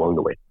conversation along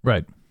the way.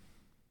 Right.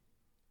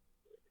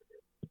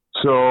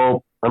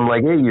 So I'm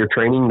like, hey, you're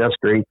training. That's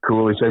great.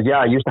 Cool. He says, yeah,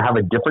 I used to have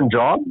a different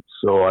job.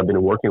 So I've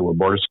been working with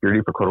border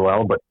security for quite a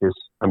while, but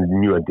I'm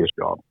new at this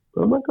job.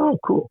 So I'm like, oh,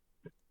 cool.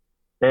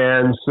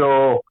 And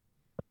so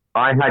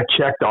I had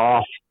checked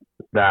off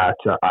that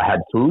I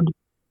had food.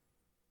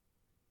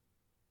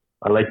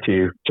 I like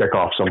to check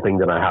off something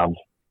that I have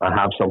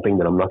something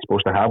that I'm not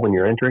supposed to have when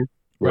you're entering.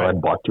 Right. I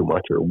bought too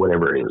much or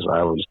whatever it is. I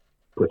always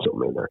put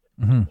something in there.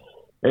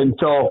 And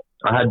so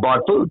I had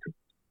bought food.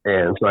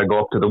 And so I go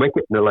up to the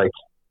wicket and they're like,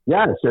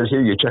 yeah, it says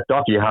here you checked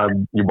off you have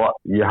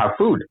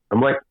food.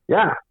 I'm like,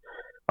 yeah.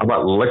 I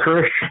bought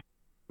licorice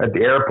at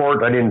the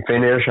airport. I didn't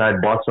finish. I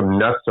had bought some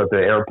nuts at the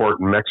airport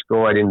in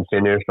Mexico. I didn't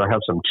finish. I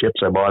have some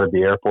chips I bought at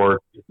the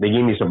airport. They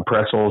gave me some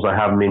pretzels. I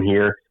have them in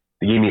here.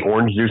 They gave me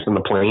orange juice on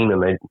the plane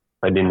and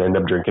I didn't end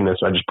up drinking it,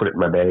 so I just put it in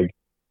my bag.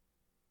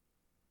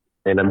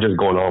 And I'm just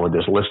going on with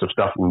this list of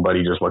stuff and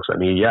Buddy just looks at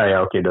me. Yeah,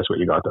 okay, that's what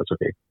you got. That's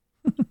okay.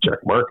 Check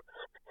mark.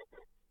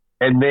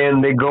 And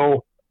then they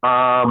go,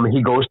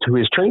 he goes to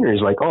his trainer.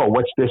 He's like, oh,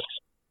 what's this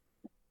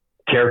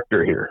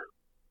character here?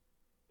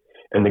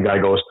 And the guy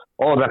goes,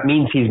 oh, that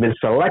means he's been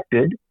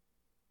selected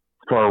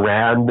for a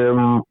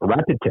random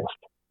rapid test.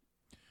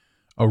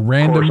 A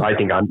random, of course, I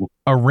think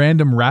a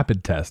random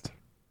rapid test.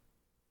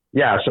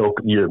 Yeah, so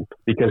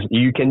because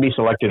you can be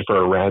selected for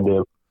a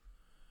random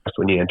test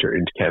when you enter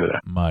into Canada.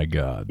 My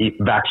God.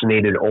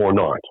 Vaccinated or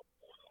not.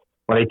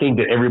 But I think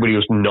that everybody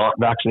who's not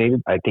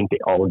vaccinated, I think they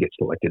all get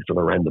selected for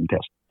the random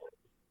test.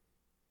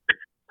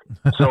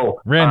 So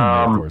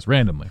randomly, of course,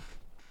 randomly.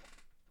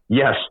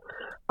 Yes.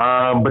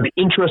 But the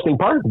interesting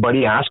part,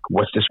 buddy asked,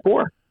 what's this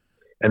for?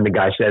 And the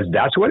guy says,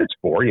 that's what it's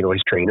for. You know,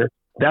 his trainer.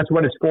 That's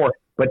what it's for.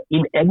 But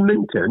in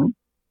Edmonton,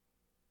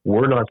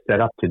 we're not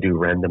set up to do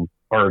random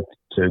or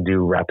to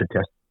do rapid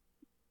tests.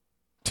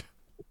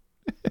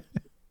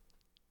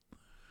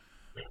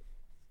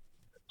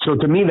 So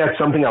to me, that's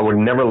something I would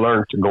never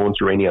learn to going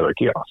through any other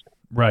kiosk.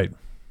 Right.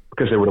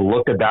 Because they would have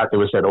looked at that, they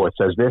would have said, oh, it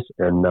says this,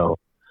 and no.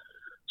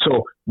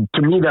 So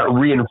to me, that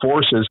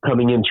reinforces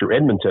coming in through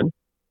Edmonton,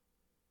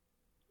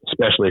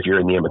 especially if you're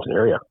in the Edmonton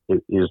area,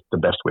 it is the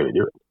best way to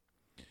do it.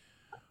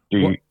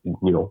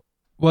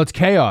 Well, it's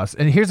chaos.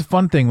 And here's a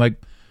fun thing.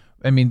 Like,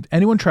 I mean,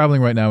 anyone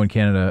traveling right now in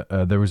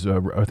Canada, there was,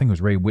 I think it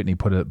was Ray Whitney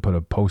put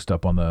a post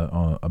up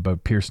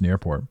about Pearson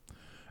Airport,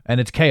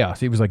 and it's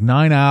chaos. It was like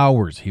 9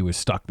 hours he was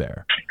stuck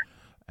there.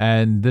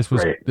 And this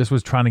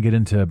was trying to get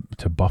into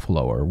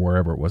Buffalo or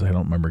wherever it was. I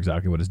don't remember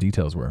exactly what his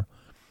details were.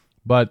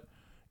 But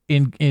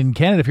in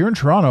Canada, if you're in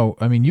Toronto,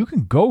 I mean, you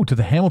can go to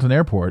the Hamilton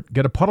airport,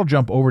 get a puddle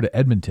jump over to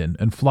Edmonton,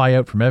 and fly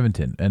out from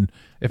Edmonton. And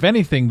if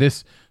anything,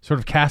 this sort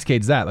of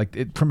cascades that.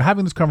 Like from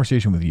having this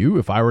conversation with you,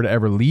 if I were to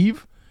ever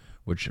leave,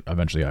 which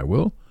eventually I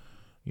will,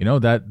 you know,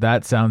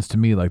 that sounds to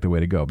me like the way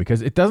to go,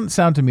 because it doesn't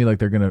sound to me like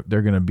they're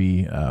gonna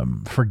be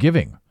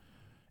forgiving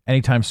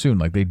anytime soon.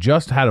 Like they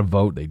just had a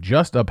vote, they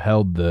just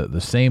upheld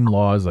the same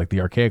laws, like the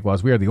archaic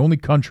laws. We are the only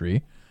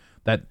country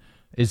that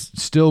is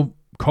still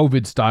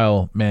COVID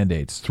style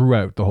mandates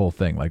throughout the whole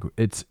thing. Like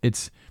it's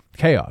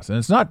chaos, and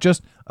it's not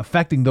just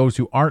affecting those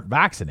who aren't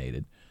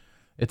vaccinated;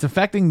 it's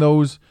affecting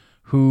those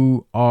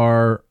who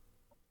are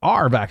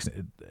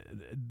vaccinated.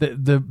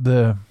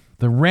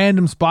 The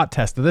random spot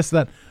test, this,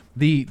 that,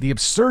 the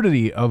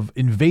absurdity of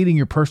invading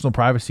your personal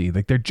privacy.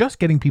 Like they're just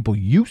getting people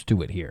used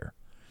to it here,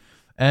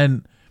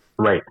 and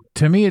right.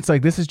 To me, it's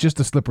like this is just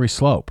a slippery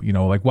slope. You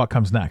know, like what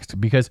comes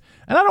next? Because,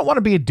 and I don't want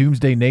to be a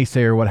doomsday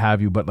naysayer or what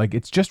have you, but like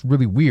it's just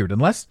really weird.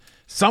 Unless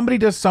somebody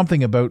does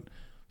something about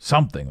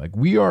something, like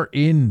we are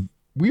in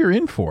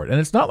for it. And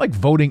it's not like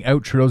voting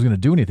out Trudeau's going to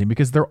do anything,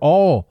 because they're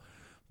all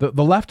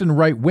the left and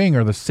right wing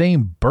are the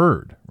same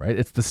bird, right?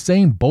 It's the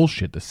same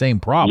bullshit, the same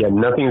problem.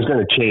 Yeah, nothing's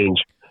going to change.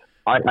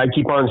 I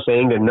keep on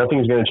saying that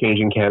nothing's going to change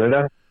in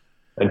Canada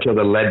until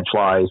the lead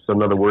flies. So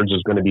in other words,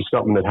 there's going to be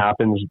something that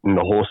happens and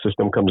the whole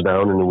system comes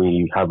down and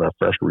we have a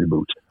fresh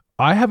reboot.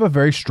 I have a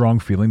very strong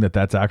feeling that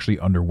that's actually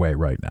underway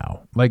right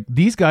now. Like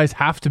these guys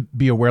have to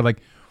be aware,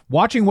 like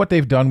watching what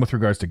they've done with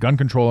regards to gun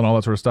control and all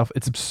that sort of stuff.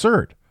 It's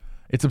absurd.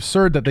 It's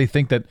absurd that they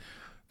think that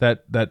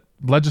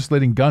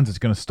legislating guns is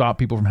going to stop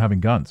people from having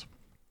guns.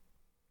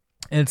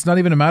 And it's not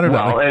even a matter of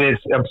that. Well, and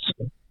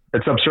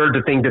it's absurd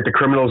to think that the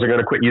criminals are going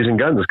to quit using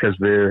guns because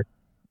the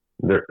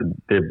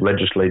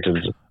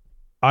legislators.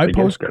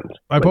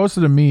 I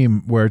posted a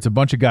meme where it's a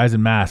bunch of guys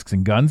in masks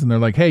and guns, and they're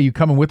like, "Hey, you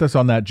coming with us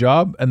on that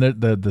job?" And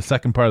the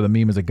second part of the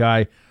meme is a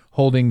guy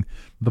holding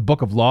the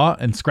book of law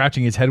and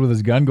scratching his head with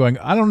his gun, going,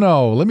 "I don't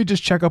know. Let me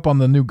just check up on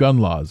the new gun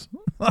laws."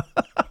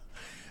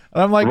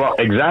 And I'm like, well,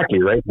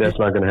 exactly, right? That's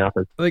not going to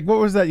happen. Like, what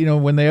was that? You know,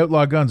 when they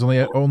outlaw guns,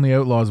 only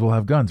outlaws will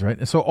have guns, right?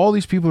 And so all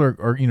these people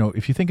are, you know,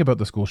 if you think about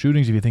the school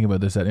shootings, if you think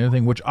about this, that, and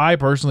anything, which I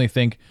personally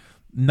think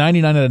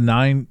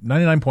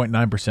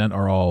 99.9%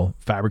 are all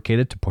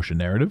fabricated to push a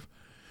narrative.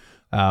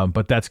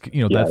 But that's,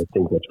 you know, I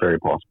think that's very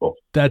possible.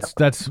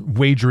 That's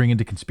wagering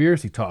into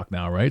conspiracy talk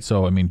now, right?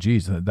 So, I mean,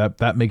 geez,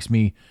 that makes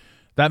me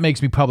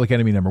public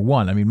enemy number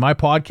one. I mean, my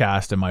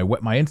podcast and my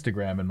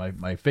Instagram and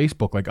my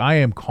Facebook, like I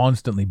am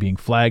constantly being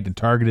flagged and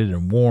targeted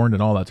and warned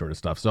and all that sort of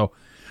stuff. So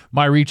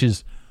my reach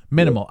is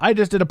minimal. I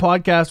just did a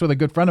podcast with a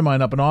good friend of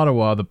mine up in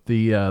Ottawa, the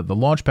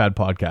Launchpad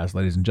podcast,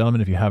 ladies and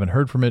gentlemen. If you haven't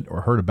heard from it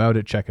or heard about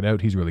it, check it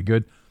out. He's really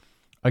good.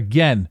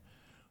 Again,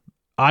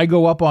 I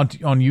go up on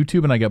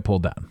YouTube and I get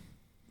pulled down.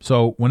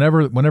 So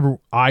whenever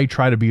I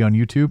try to be on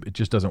YouTube, it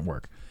just doesn't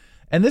work.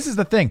 And this is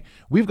the thing.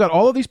 We've got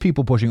all of these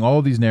people pushing all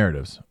of these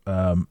narratives,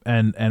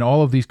 and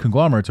all of these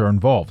conglomerates are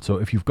involved. So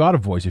if you've got a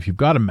voice, if you've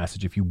got a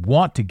message, if you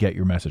want to get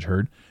your message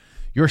heard,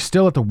 you're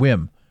still at the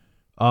whim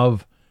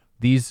of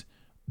these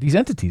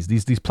entities,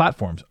 these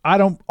platforms. I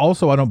don't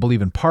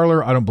believe in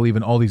Parler. I don't believe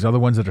in all these other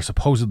ones that are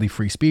supposedly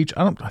free speech.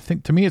 I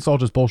think to me it's all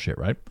just bullshit,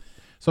 right?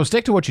 So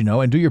stick to what you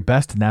know and do your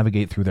best to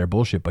navigate through their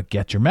bullshit, but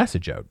get your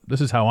message out.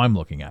 This is how I'm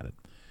looking at it.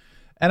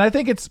 And I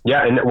think it's...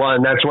 Yeah, and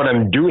that's what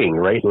I'm doing,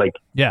 right? Like,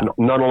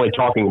 not only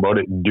talking about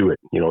it, do it,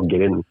 you know,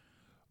 get in.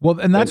 Well,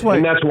 and that's why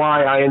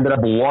I ended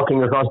up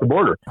walking across the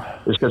border,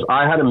 is because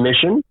I had a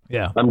mission.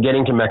 Yeah. I'm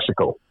getting to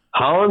Mexico.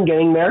 How I'm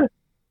getting there?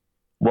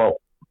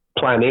 Well,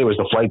 plan A was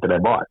the flight that I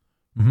bought.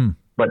 Mm-hmm.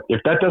 But if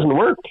that doesn't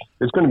work,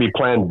 it's going to be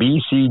plan B,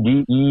 C,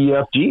 D, E,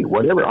 F, G,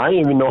 whatever. I don't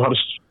even know how to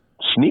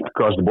sneak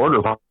across the border.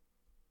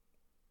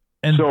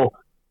 And so...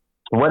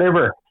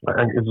 whatever,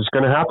 it's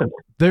going to happen.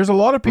 There's a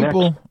lot of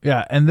people,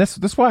 and this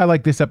is why I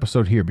like this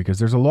episode here, because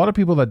there's a lot of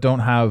people that don't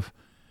have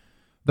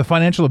the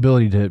financial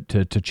ability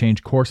to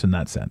change course in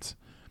that sense.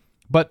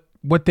 But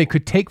what they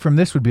could take from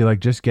this would be like,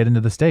 just get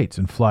into the States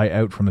and fly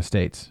out from the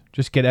States.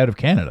 Just get out of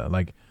Canada.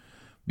 Like,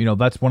 you know,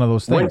 that's one of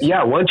those things.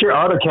 Once you're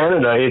out of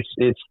Canada,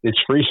 it's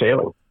free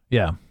sailing.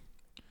 Yeah.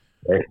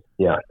 Right?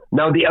 Yeah.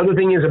 Now, the other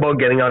thing is about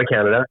getting out of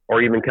Canada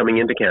or even coming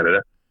into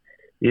Canada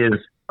is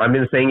I've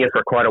been saying it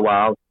for quite a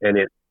while, and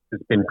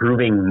it's been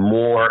proving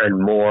more and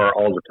more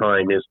all the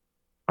time, is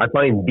I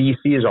find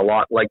BC is a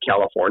lot like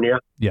California.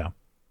 Yeah.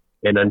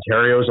 And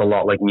Ontario is a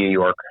lot like New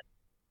York.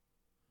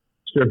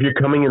 So if you're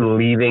coming and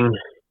leaving,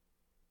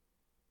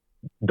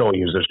 don't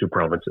use those two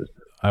provinces.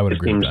 I would it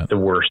agree with seems that. the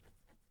worst.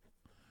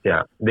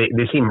 Yeah.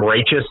 They seem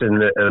righteous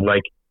and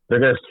like they're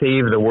going to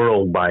save the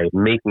world by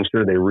making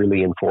sure they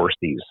really enforce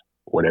these,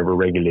 whatever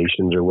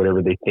regulations or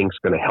whatever they think is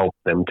going to help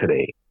them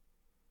today.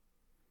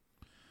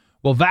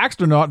 Well,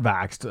 vaxxed or not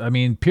vaxxed, I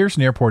mean,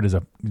 Pearson Airport is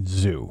a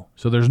zoo.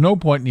 So there's no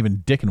point in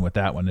even dicking with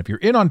that one. If you're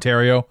in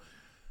Ontario,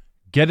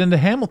 get into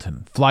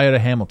Hamilton. Fly out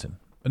of Hamilton.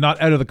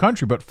 Not out of the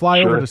country, but fly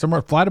over to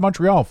somewhere. Fly to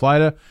Montreal. Fly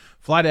to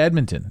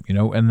Edmonton,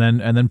 and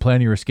then plan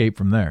your escape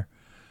from there.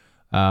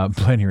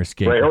 Plan your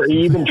escape. Right, or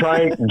even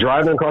try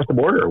driving across the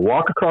border,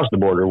 walk across the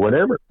border,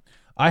 whatever.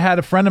 I had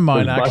a friend of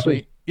mine Those actually.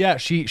 buses? Yeah,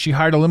 she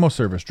hired a limo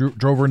service,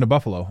 drove her into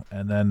Buffalo,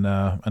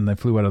 and they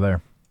flew out of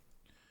there.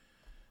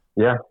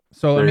 Yeah.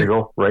 So there you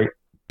go. Right.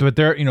 But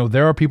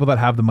there are people that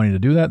have the money to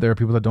do that. There are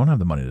people that don't have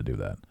the money to do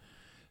that.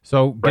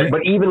 So, right.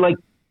 But even like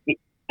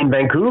in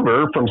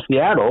Vancouver from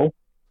Seattle,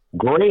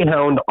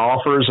 Greyhound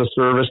offers a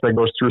service that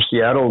goes through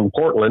Seattle and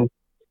Portland,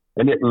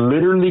 and it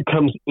literally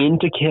comes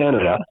into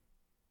Canada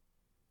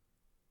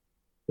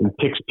and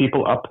picks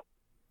people up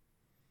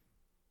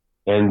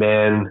and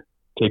then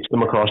takes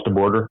them across the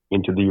border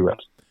into the U.S.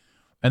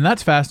 And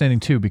that's fascinating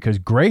too, because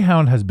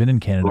Greyhound has been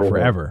in Canada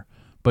forever.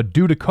 But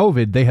due to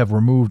COVID, they have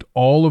removed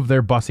all of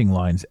their busing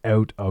lines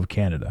out of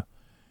Canada.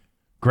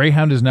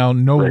 Greyhound is now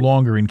no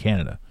longer in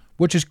Canada,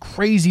 which is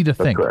crazy to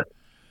think. Correct.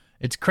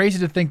 It's crazy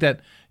to think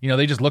that,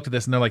 they just looked at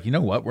this and they're like, you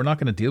know what? We're not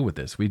going to deal with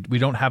this. We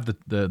don't have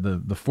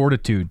the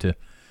fortitude to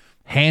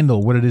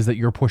handle what it is that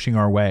you're pushing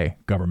our way,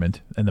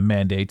 government, and the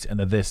mandates and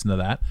the this and the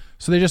that.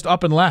 So they just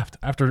up and left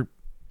after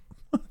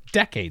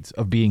decades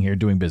of being here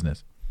doing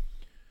business.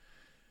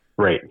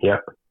 Right. Yeah.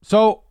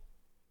 So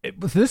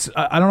with this,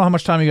 I don't know how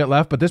much time you got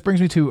left, but this brings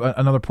me to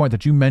another point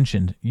that you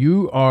mentioned.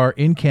 You are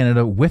in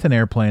Canada with an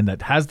airplane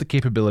that has the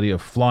capability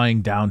of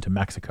flying down to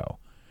Mexico.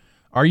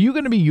 Are you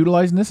going to be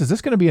utilizing this? Is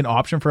this going to be an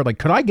option for, like,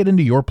 could I get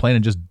into your plane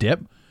and just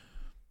dip?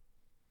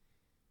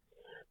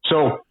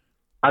 So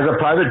as a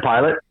private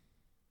pilot,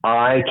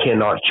 I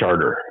cannot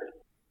charter.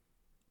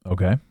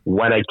 Okay.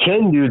 What I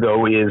can do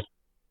though is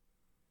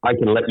I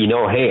can let you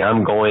know, hey,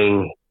 I'm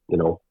going,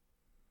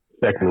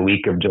 second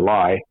week of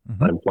July.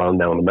 Mm-hmm. I'm flying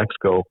down to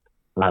Mexico.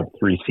 I have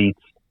 3 seats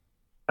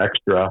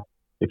extra.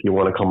 If you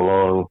want to come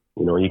along,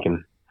 you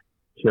can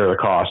share the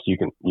cost. You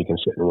can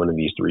sit in one of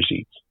these 3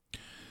 seats.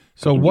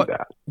 So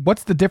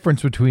what's the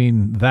difference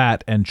between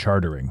that and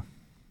chartering?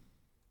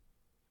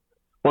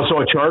 Well,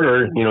 so a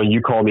charter,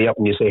 you call me up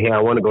and you say, hey,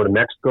 I want to go to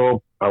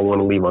Mexico. I want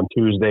to leave on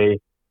Tuesday.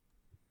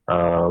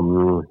 I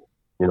want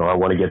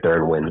to get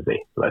there on Wednesday,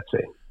 let's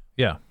say.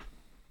 Yeah.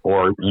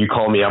 Or you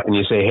call me up and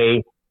you say,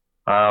 hey,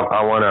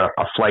 I want a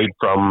flight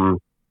from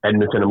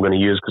Edmonton I'm going to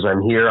use because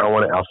I'm here. I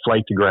want a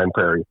flight to Grand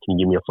Prairie. Can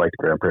you give me a flight to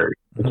Grand Prairie?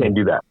 I can't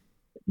do that.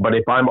 But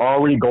if I'm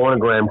already going to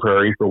Grand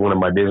Prairie for one of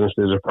my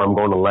businesses, if I'm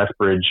going to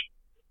Lethbridge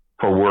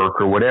for work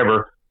or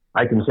whatever,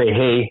 I can say,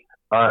 hey,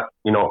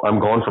 I'm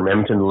going from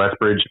Edmonton to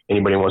Lethbridge.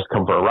 Anybody wants to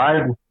come for a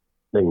ride?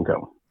 They can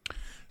come.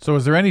 So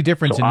is there any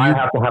difference in you? I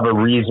have to have a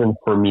reason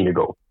for me to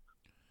go.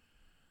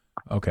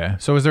 Okay.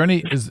 So is there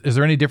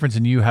any difference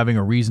in you having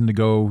a reason to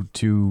go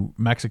to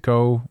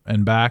Mexico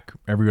and back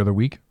every other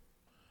week?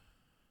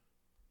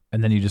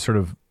 And then you just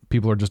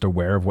people are just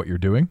aware of what you're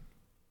doing?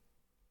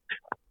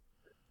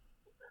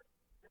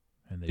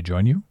 And they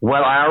join you?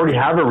 Well, I already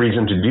have a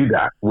reason to do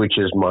that, which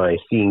is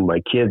seeing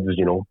my kids,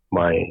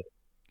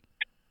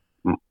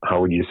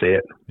 how would you say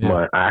it? Yeah.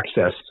 My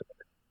access,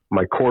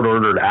 my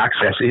court-ordered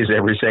access is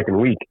every second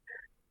week.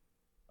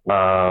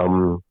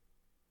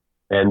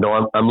 And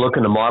I'm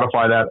looking to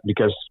modify that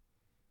because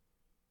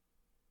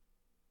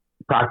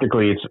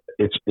practically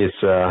it's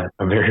a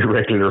very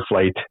regular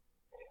flight.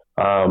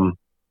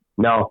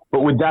 Now,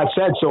 but with that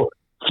said, so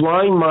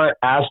flying my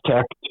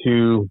Aztec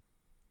to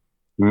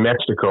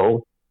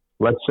Mexico,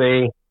 let's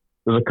say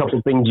there's a couple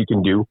of things you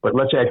can do, but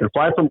let's say I can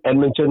fly from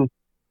Edmonton,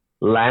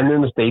 land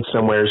in the States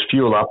somewhere,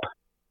 fuel up,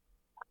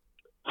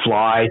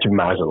 fly to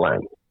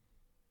Mazatlan.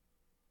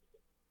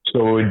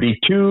 So it would be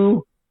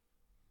 2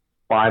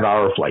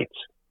 5-hour flights.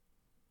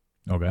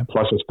 Okay.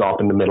 Plus a stop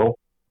in the middle.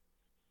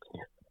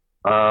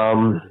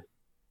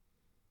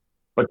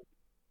 But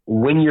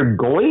when you're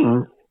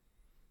going,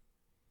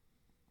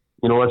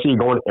 let's say you're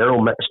going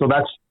so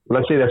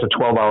let's say that's a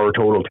 12-hour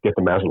total to get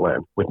to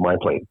Mazatlan with my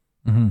plane.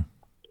 Mm-hmm.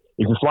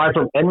 You can fly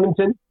from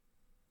Edmonton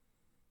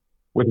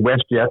with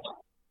WestJet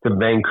to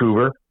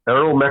Vancouver,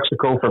 Aero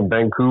Mexico from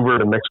Vancouver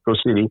to Mexico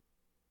City,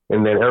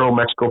 and then Aero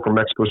Mexico from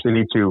Mexico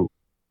City to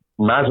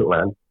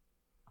Mazatlan.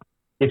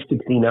 It's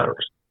 16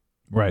 hours.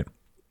 Right.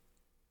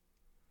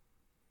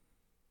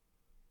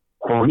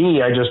 For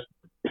me,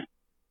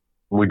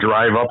 we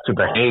drive up to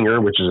the hangar,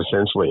 which is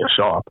essentially a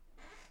shop.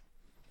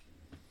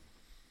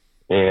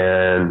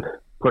 And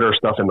put our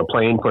stuff in the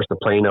plane, push the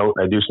plane out.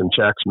 I do some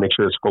checks, make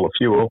sure it's full of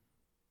fuel,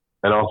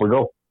 and off we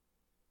go.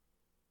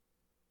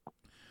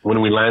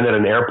 When we land at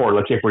an airport,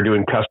 let's say if we're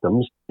doing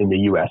customs in the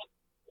U.S.,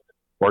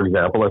 for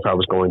example, if I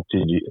was going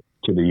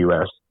to the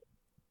U.S.,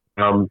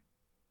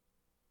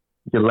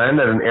 you land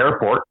at an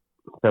airport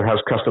that has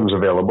customs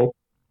available,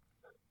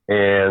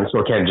 and so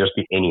it can't just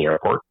be any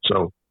airport.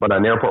 But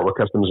an airport with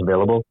customs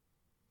available,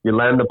 you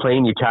land the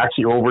plane, you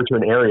taxi over to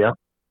an area,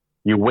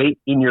 you wait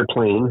in your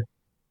plane,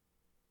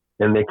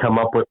 and they come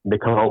out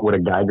with a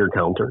Geiger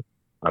counter.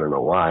 I don't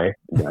know why,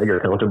 Geiger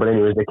counter, but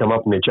anyways, they come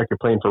up and they check your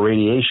plane for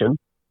radiation.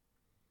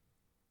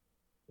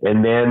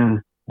 And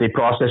then they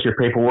process your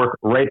paperwork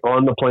right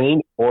on the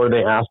plane, or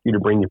they ask you to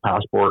bring your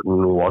passport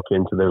and walk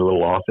into their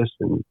little office.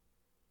 And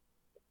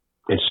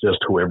it's just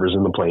whoever's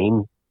in the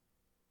plane,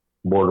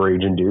 border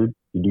agent dude.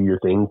 You do your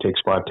thing,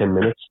 takes 5-10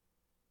 minutes.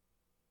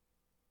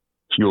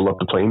 Fuel up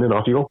the plane and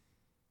off you go.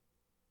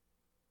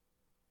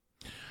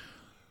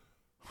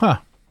 Huh.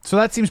 So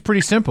that seems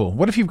pretty simple.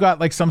 What if you've got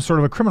like some sort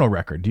of a criminal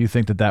record? Do you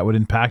think that would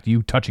impact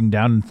you touching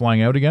down and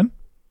flying out again?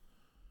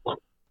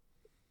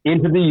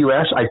 Into the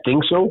U.S., I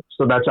think so.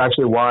 So that's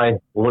actually why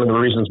one of the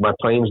reasons my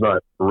plane's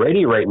not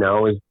ready right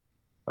now is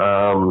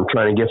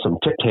trying to get some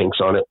tip tanks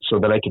on it so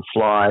that I could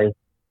fly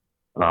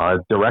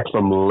direct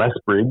from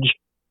Lethbridge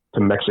to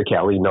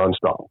Mexicali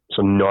nonstop.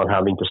 So not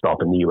having to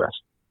stop in the U.S.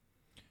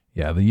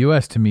 Yeah, the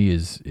U.S. to me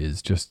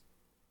is just,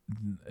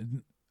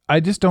 I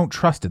just don't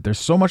trust it. There's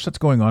so much that's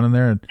going on in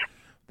there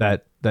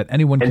that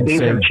anyone can say. And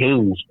things have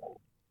changed.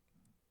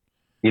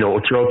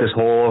 Throughout this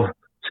whole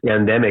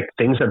pandemic,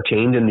 things have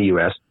changed in the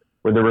U.S.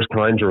 where there was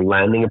times where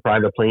landing a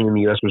private plane in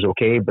the U.S. was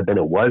okay, but then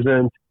it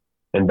wasn't,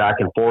 and back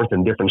and forth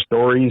and different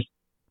stories.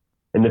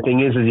 And the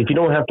thing is if you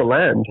don't have to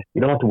land, you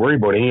don't have to worry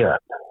about any of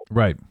that.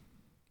 Right.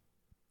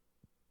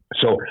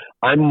 So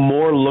I'm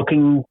more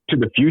looking to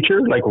the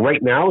future. Like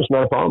right now, it's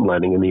not a problem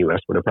landing in the U.S.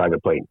 with a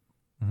private plane.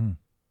 Mm-hmm.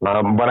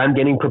 But I'm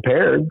getting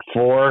prepared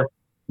for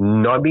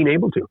not being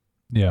able to.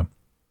 Yeah.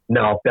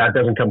 Now, if that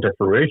doesn't come to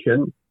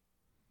fruition,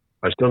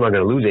 I'm still not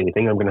going to lose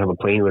anything. I'm going to have a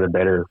plane with a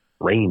better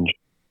range.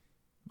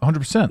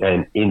 100%.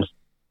 And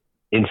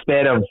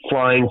instead of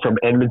flying from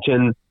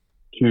Edmonton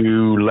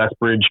to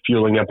Lethbridge,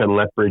 fueling up in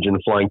Lethbridge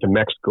and flying to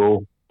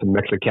Mexico, to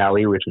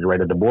Mexicali, which is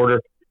right at the border,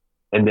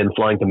 and then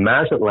flying to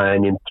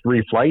Mazatlan in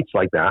 3 flights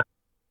like that,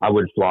 I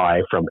would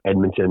fly from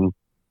Edmonton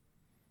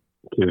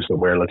to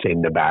somewhere, let's say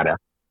Nevada,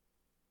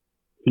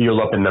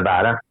 fuel up in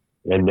Nevada,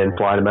 and then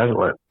fly to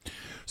Mazatlan.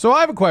 So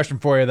I have a question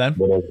for you then.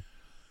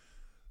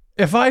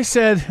 If I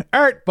said,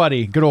 all right,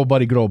 buddy, good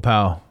old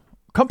pal,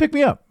 come pick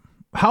me up.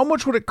 How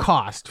much would it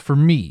cost for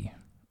me?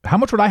 How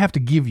much would I have to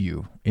give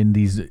you in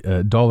these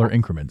dollar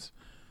increments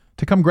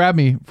to come grab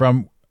me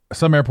from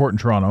some airport in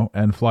Toronto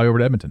and fly over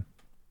to Edmonton?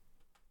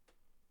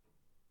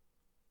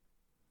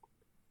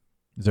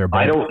 Is there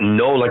I don't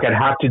know. Like I'd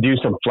have to do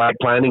some flight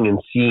planning and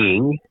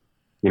seeing,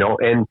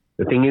 and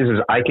the thing is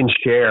I can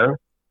share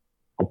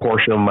a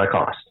portion of my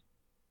cost.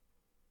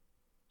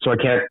 So I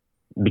can't,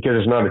 because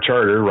it's not a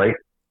charter, right?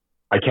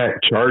 I can't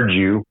charge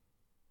you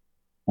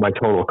my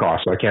total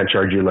cost. So I can't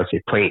charge you, let's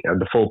say,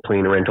 the full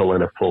plane rental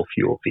and a full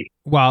fuel fee.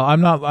 Well,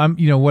 I'm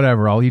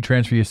whatever. I'll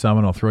transfer you some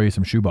and I'll throw you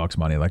some shoebox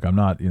money. Like I'm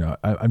not,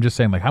 I'm just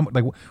saying like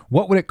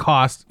what would it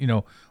cost,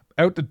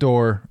 out the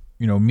door,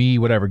 me,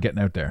 whatever, getting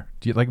out there?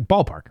 Do you like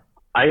ballpark?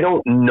 I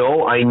don't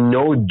know. I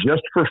know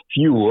just for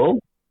fuel.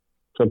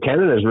 So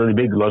Canada is really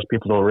big. Most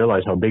people don't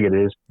realize how big it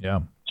is. Yeah.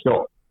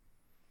 So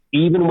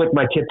even with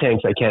my tip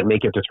tanks, I can't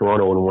make it to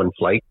Toronto in one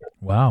flight.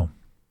 Wow.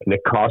 And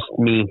it cost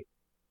me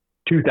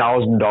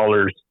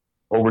 $2,000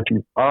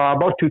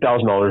 about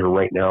 $2,000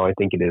 right now, I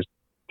think it is,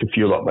 to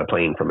fuel up my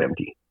plane from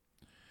empty.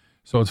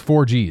 So it's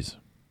 4 G's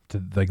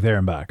to like there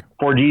and back.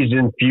 4 G's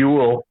in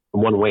fuel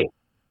one way.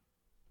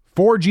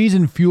 4 G's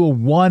in fuel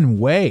one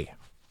way.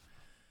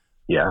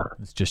 Yeah.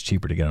 It's just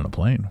cheaper to get on a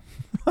plane.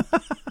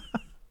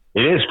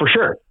 It is for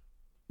sure.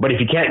 But if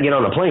you can't get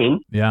on a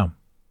plane, yeah.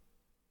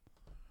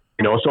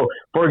 So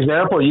for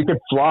example, you could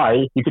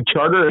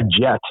charter a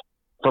jet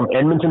from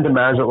Edmonton to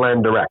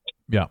Mazatlan direct.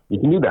 Yeah. You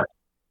can do that.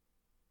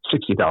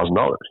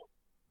 $60,000.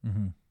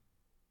 Mm-hmm.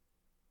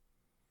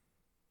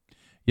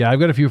 Yeah, I've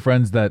got a few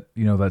friends that,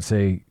 that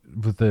say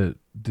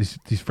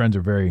these friends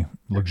are very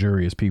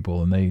luxurious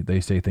people, and they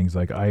say things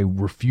like, I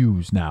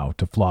refuse now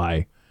to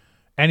fly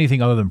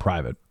anything other than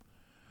private.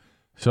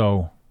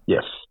 So,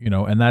 yes.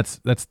 And that's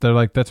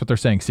what they're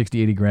saying,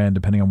 60, 80 grand,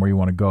 depending on where you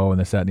want to go and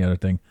this, that, and the other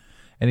thing.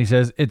 And he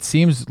says, it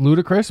seems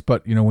ludicrous,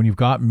 but when you've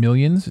got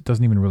millions, it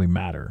doesn't even really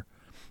matter.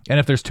 And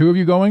if there's 2 of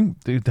you going,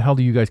 the hell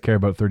do you guys care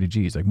about 30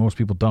 G's? Like most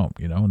people don't,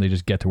 and they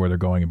just get to where they're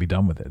going and be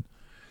done with it.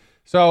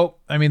 So,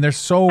 I mean, there's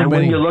so many.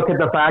 When you look at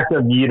the fact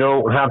that you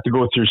don't have to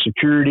go through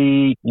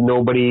security,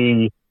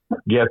 nobody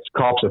gets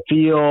cops a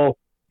feel,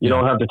 you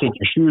don't have to take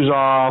your shoes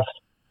off,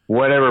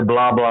 whatever,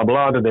 blah, blah,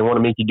 blah, that they want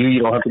to make you do.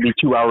 You don't have to be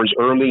 2 hours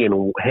early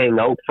and hang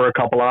out for a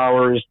couple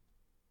hours,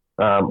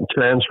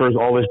 transfers,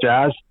 all this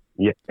jazz.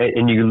 Yeah,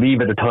 and you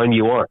leave at the time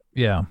you want.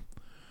 Yeah.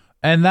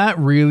 And that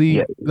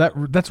really,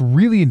 that's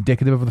really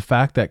indicative of the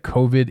fact that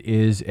COVID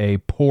is a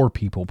poor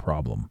people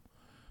problem.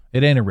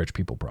 It ain't a rich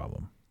people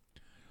problem.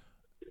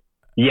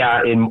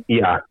 Yeah,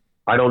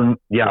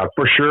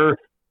 for sure.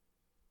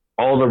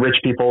 All the rich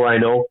people I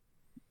know,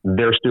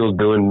 they're still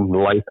doing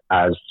life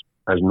as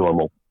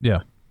normal. Yeah.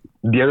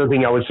 The other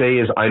thing I would say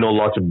is I know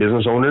lots of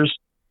business owners,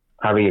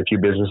 having a few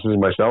businesses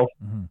myself.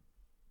 Mm-hmm.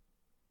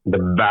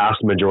 The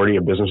vast majority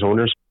of business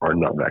owners are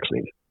not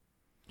vaccinated.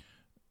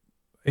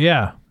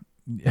 Yeah.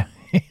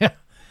 Yeah.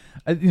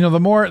 You know, the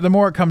more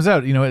it comes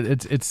out, you know,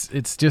 it's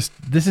just,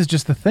 this is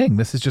just the thing.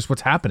 This is just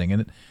what's happening.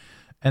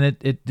 And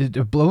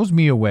it blows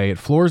me away. It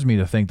floors me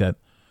to think that,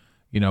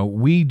 you know,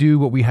 we do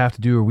what we have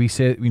to do, or we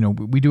say, you know,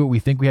 we do what we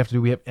think we have to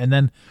do. And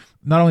then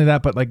not only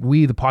that, but like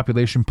we, the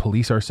population,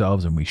 police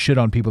ourselves, and we shit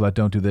on people that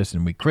don't do this,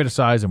 and we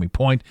criticize and we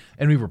point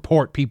and we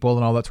report people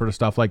and all that sort of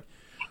stuff. Like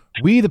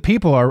we, the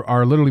people,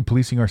 are literally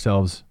policing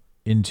ourselves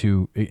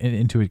into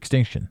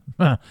extinction.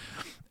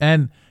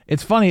 And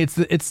it's funny. It's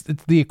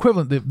the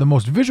equivalent. The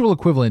most visual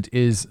equivalent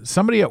is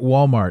somebody at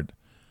Walmart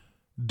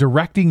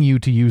directing you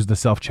to use the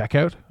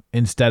self-checkout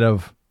instead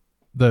of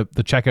the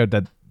checkout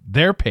that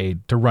they're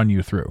paid to run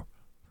you through.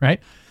 Right?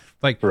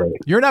 Like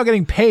You're now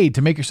getting paid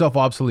to make yourself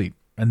obsolete.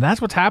 And that's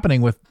what's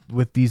happening with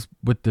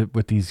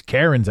these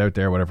Karens out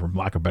there, whatever, for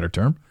lack of a better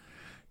term,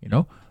 you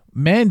know,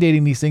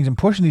 mandating these things and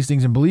pushing these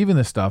things and believing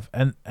this stuff.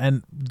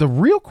 And the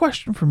real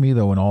question for me,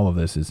 though, in all of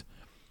this is,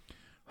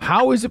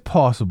 how is it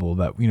possible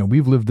that, you know,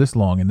 we've lived this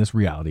long in this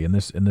reality, in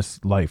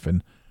this life,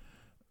 and,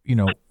 you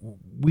know,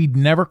 we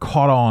never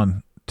caught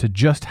on to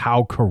just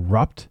how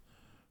corrupt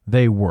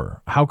they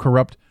were, how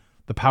corrupt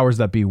the powers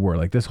that be were,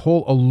 like this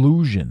whole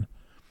illusion.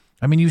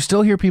 I mean, you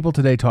still hear people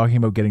today talking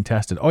about getting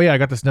tested. Oh yeah, I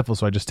got the sniffles,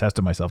 so I just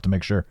tested myself to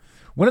make sure.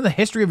 When in the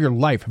history of your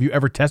life have you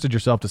ever tested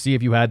yourself to see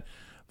if you had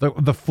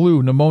the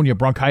flu, pneumonia,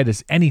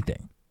 bronchitis,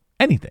 anything,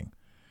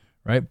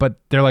 right? But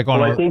they're like, oh,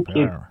 well, I think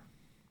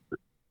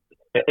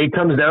it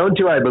comes down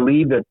to, I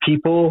believe, that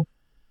people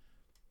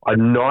are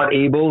not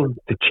able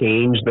to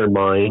change their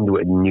mind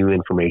when new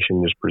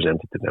information is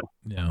presented to them.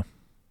 Yeah.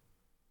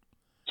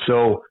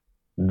 So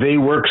they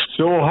work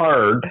so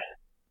hard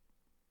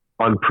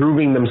on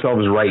proving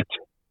themselves right.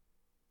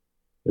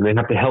 And they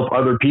have to help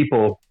other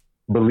people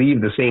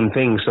believe the same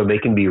thing so they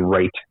can be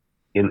right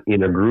in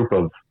a group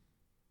of,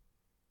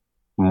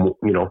 you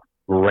know,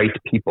 right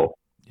people.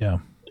 Yeah.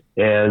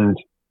 And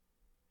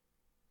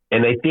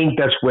I think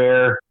that's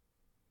where,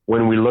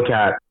 when we look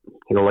at,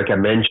 you know, like I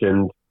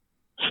mentioned,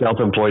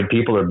 self-employed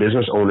people or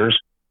business owners,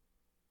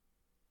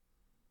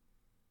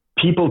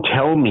 people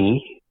tell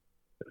me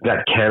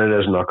that Canada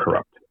is not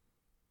corrupt.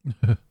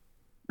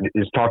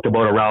 It's talked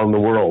about around the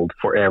world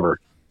forever.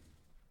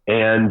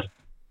 And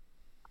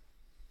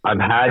I've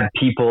met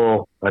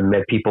people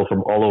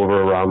from all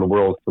over around the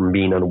world, from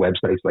being on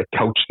websites like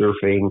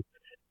Couchsurfing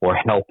or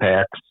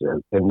HelpX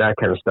and that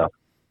kind of stuff.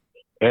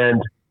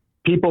 And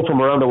people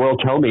from around the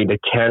world tell me that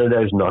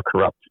Canada is not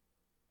corrupt.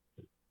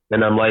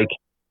 And I'm like,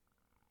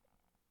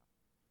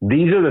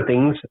 these are the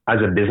things as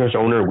a business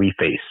owner we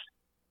face.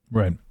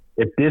 Right.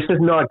 If this is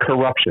not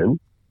corruption,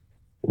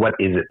 what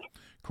is it?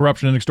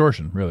 Corruption and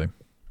extortion, really.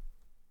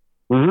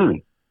 Mm-hmm.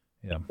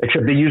 Yeah.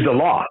 Except they use the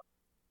law.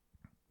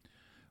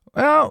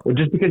 Well,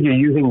 just because you're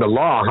using the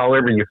law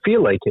however you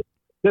feel like it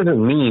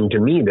doesn't mean to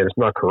me that it's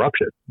not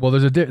corruption. Well,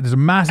 there's a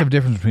massive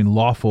difference between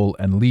lawful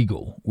and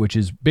legal, which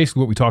is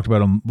basically what we talked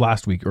about on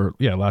last week's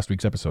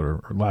episode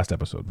or last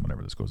episode,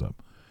 whenever this goes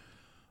up.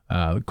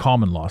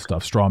 Common law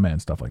stuff, straw man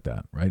stuff like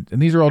that, right? And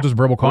these are all just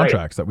verbal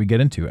contracts that we get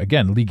into.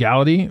 Again,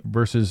 legality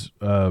versus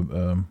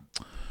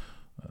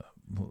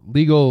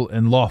legal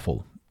and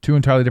lawful, two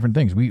entirely different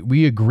things.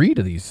 We agree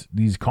to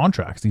these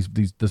contracts,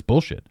 this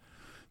bullshit.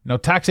 Now,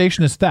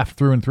 taxation is theft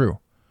through and through,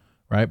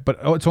 right? But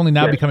it's only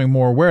now becoming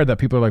more aware that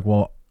people are like,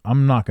 well,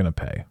 I'm not going to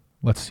pay.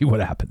 Let's see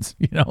what happens,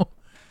 you know?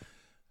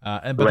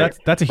 But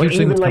that's a huge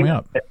thing that's coming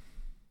up.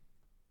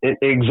 An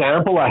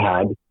example I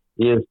had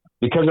is,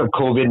 because of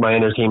COVID, my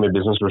entertainment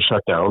business was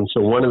shut down.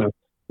 So one of the,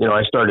 you know,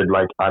 I started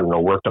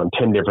worked on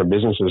 10 different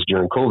businesses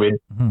during COVID.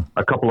 Mm-hmm.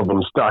 A couple of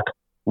them stuck.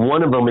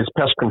 One of them is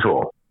pest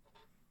control.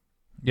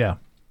 Yeah.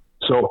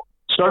 So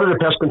started a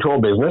pest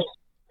control business.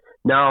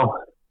 Now,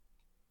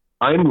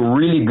 I'm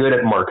really good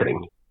at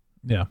marketing.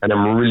 Yeah. And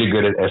I'm really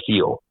good at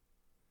SEO.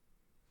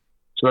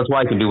 So that's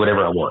why I can do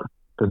whatever I want.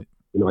 Because,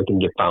 you know, I can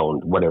get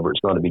found, whatever. It's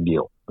not a big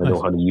deal. I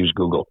know how to use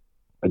Google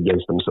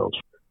against themselves.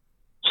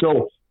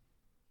 So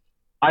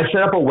I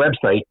set up a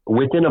website.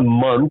 Within a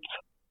month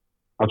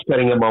of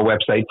setting up my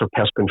website for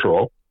pest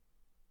control,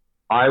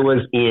 I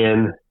was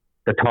in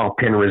the top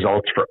 10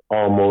 results for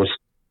almost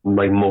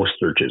like most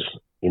searches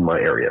in my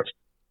areas.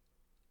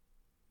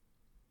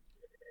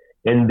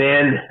 And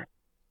then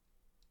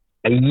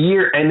a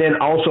year, and then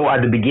also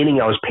at the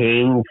beginning, I was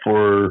paying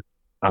for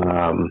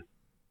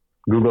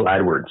Google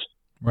AdWords.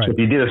 Right. So if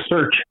you did a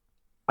search,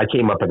 I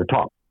came up at the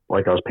top.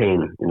 Like I was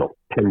paying, you know,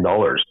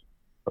 $10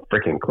 a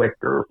freaking click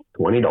or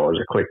 $20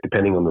 a click,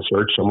 depending on the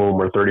search. Some of them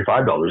were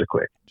 $35 a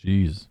click.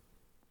 Jeez.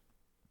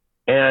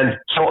 And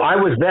so I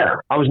was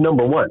there. I was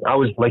number one. I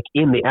was like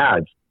in the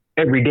ads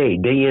every day,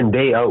 day in,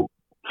 day out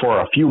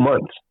for a few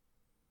months.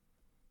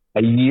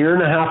 A year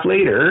and a half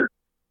later,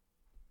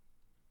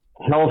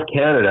 Health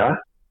Canada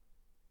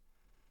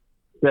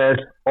says,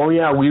 oh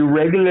yeah, we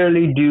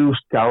regularly do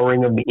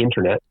scouring of the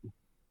internet.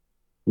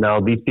 Now,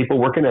 these people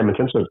work in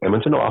Edmonton, so it's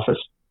Edmonton office.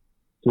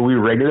 So we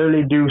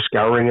regularly do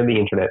scouring of the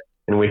internet,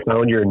 and we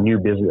found you're a new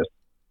business.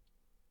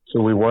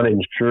 So we want to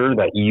ensure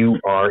that you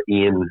are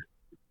in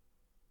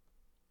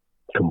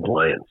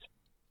compliance.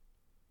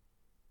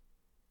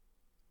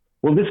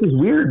 Well, this is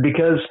weird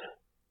because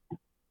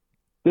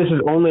this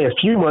is only a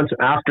few months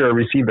after I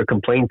received a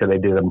complaint that I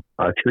did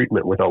a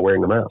treatment without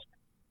wearing a mask.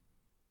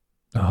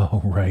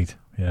 Oh, right.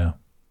 Yeah.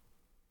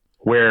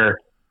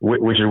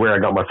 Which is where I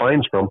got my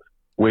fines from,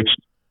 which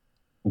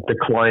the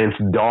client's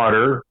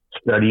daughter,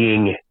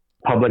 studying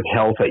public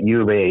health at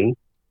U of A,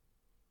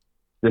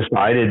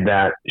 decided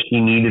that she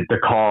needed to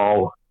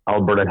call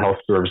Alberta Health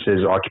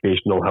Services,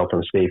 Occupational Health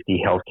and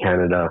Safety, Health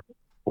Canada,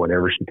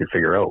 whatever she could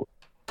figure out.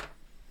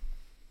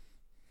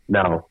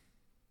 Now,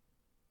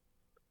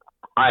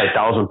 I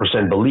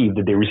 1,000% believe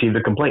that they received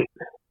a complaint,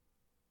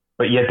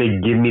 but yet they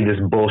give me this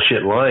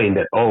bullshit line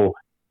that, oh,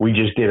 we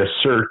just did a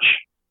search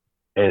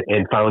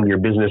and found your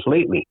business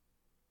lately.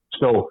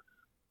 So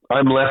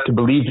I'm left to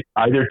believe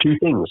either two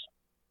things.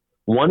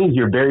 One is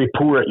you're very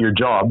poor at your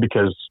job,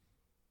 because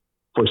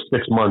for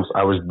 6 months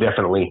I was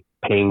definitely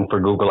paying for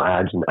Google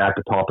ads and at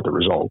the top of the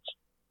results.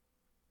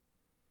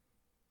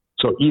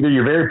 So either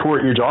you're very poor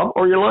at your job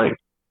or you're lying.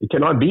 It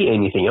cannot be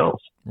anything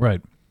else.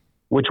 Right.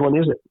 Which one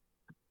is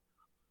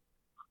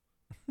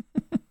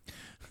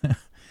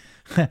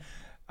it?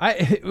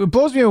 It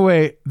blows me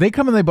away. They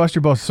come and they bust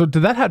your balls. So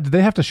did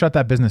they have to shut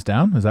that business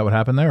down? Is that what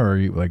happened there, or are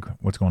you like,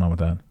 what's going on with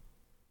that?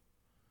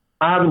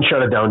 I haven't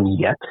shut it down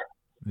yet.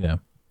 Yeah.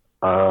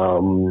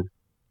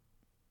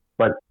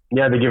 But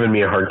yeah, they're giving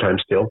me a hard time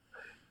still.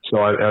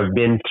 So I've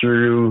been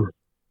through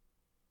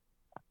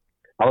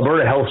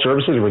Alberta Health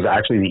Services. Was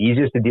actually the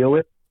easiest to deal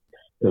with,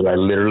 because I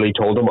literally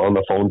told them on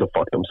the phone to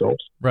fuck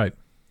themselves. Right.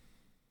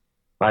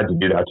 I had to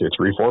do that to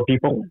 3-4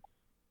 people,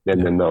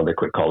 and then no, they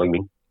quit calling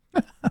me.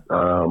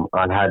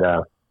 I had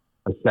a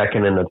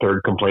second and a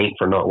third complaint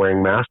for not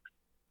wearing masks,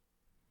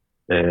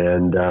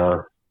 and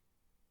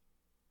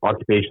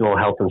Occupational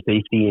Health and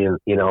Safety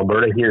in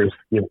Alberta here is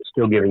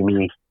still giving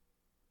me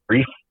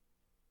grief.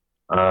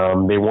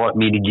 They want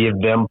me to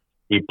give them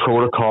a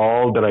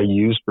protocol that I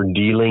use for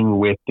dealing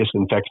with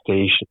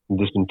disinfecting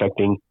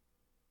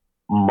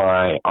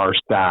our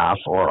staff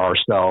or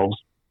ourselves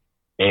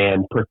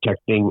and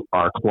protecting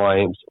our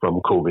clients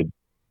from COVID.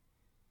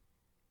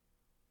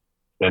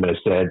 And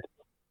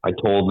I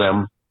told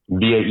them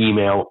via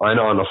email and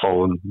on the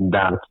phone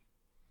that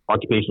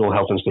Occupational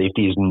Health and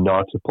Safety is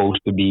not supposed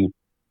to be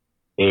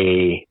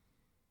a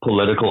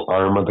political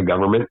arm of the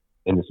government,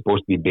 and it's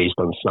supposed to be based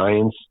on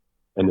science.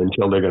 And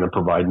until they're going to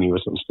provide me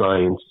with some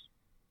science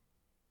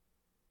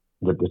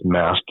that this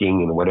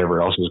masking and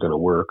whatever else is going to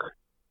work,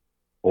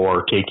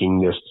 or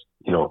taking this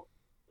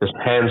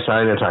hand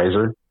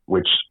sanitizer,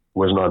 which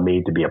was not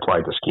made to be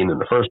applied to skin in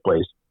the first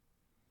place,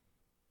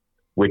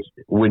 which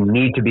would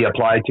need to be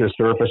applied to a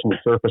surface, and the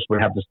surface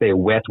would have to stay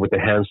wet with the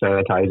hand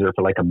sanitizer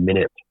for like a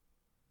minute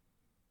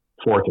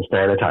for it to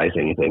sanitize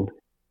anything.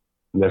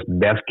 And that's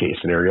best case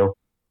scenario.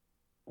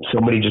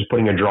 Somebody just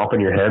putting a drop in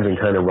your hands and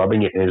kind of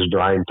rubbing it, and it's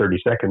dry in 30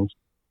 seconds.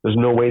 There's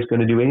no way it's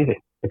going to do anything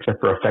except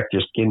for affect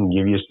your skin and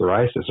give you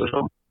psoriasis or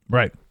something.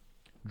 Right.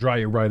 Dry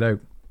you right out.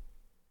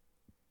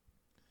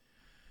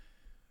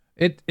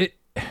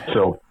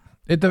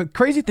 The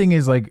crazy thing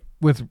is, like,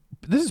 this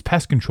is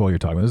pest control you're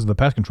talking about. This is the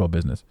pest control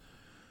business.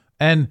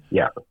 And,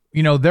 yeah,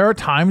 there are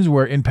times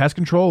where in pest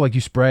control, like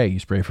you spray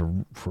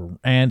for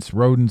ants,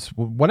 rodents,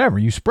 whatever,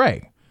 you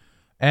spray.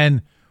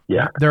 And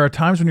yeah, there are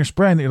times when you're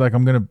spraying that you're like,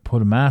 I'm going to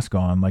put a mask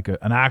on, like an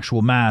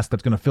actual mask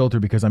that's going to filter,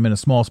 because I'm in a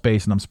small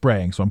space and I'm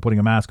spraying. So I'm putting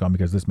a mask on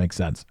because this makes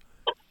sense.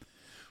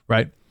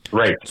 Right.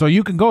 Right. So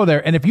you can go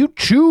there, and if you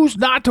choose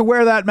not to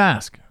wear that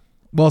mask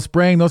while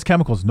spraying those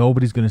chemicals,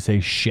 nobody's going to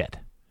say shit.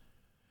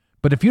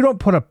 But if you don't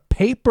put a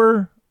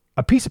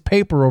piece of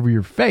paper over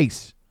your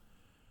face,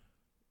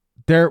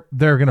 they're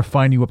going to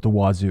fine you up the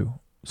wazoo.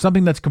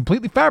 Something that's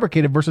completely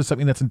fabricated versus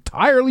something that's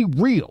entirely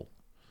real.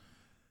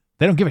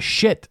 They don't give a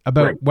shit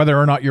about whether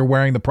or not you're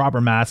wearing the proper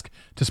mask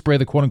to spray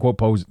the quote-unquote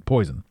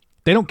poison.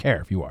 They don't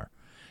care if you are.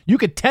 You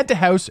could tent a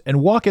house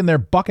and walk in there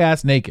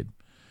buck-ass naked,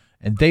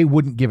 and they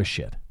wouldn't give a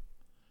shit.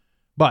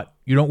 But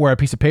you don't wear a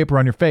piece of paper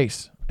on your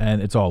face,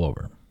 and it's all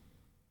over.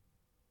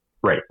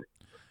 Right.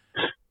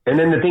 And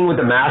then the thing with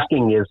the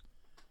masking is,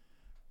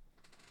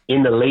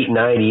 in the late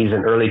 90s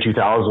and early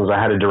 2000s,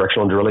 I had a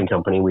directional drilling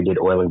company. We did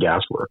oil and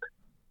gas work.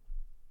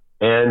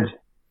 And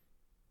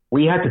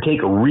we had to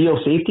take real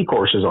safety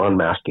courses on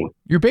masking.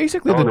 You're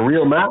basically the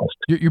real mask.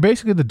 You're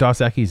basically the Dos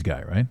Equis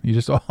guy, right? You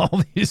just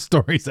all these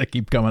stories that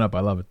keep coming up.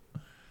 I love it.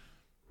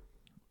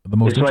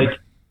 It's like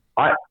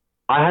I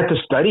had to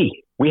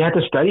study. We had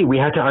to study. We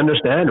had to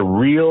understand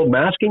real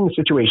masking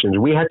situations.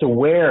 We had to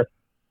wear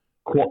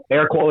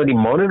air quality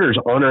monitors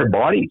on our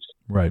bodies,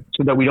 right,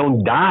 so that we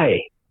don't die.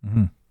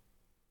 Mm-hmm.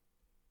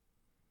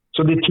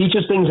 So they teach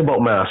us things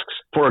about masks.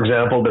 For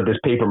example, that this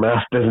paper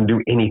mask doesn't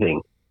do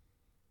anything.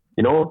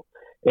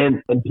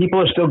 And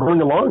people are still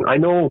going along. I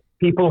know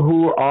people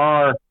who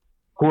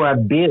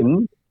have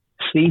been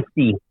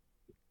safety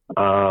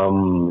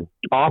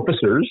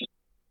officers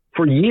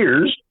for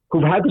years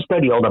who've had to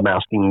study all the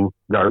masking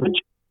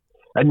garbage.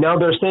 And now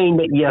they're saying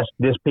that, yes,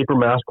 this paper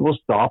mask will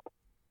stop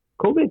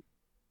COVID.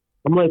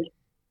 I'm like,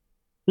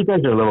 you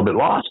guys are a little bit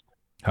lost.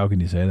 How can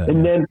you say that?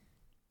 And then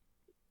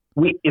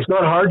it's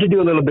not hard to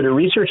do a little bit of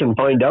research and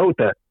find out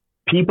that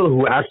people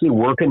who actually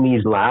work in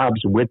these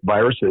labs with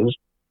viruses,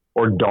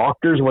 or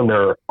doctors when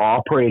they're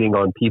operating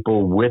on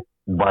people with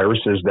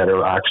viruses that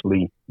are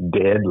actually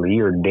deadly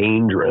or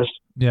dangerous,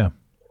 yeah,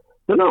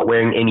 they're not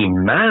wearing any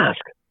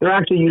mask. They're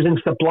actually using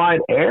supplied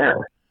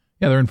air.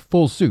 Yeah, they're in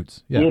full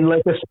suits. Yeah. In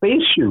like a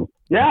spacesuit.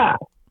 Yeah.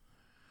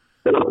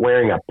 They're not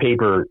wearing a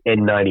paper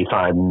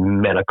N95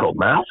 medical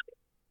mask.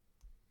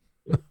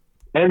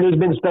 And there's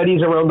been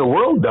studies around the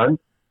world done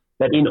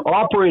that in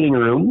operating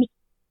rooms,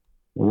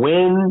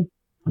 when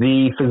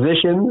the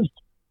physicians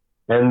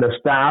and the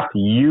staff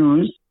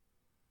use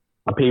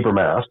a paper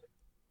mask,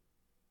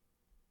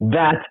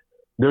 that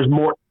there's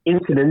more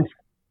incidence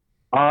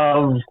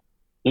of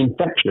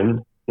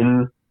infection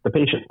in the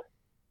patient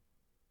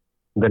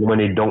than when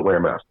they don't wear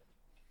a mask.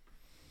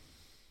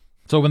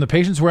 So when the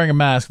patient's wearing a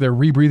mask, they're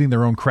rebreathing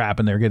their own crap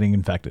and they're getting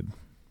infected.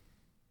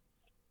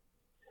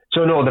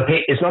 So no,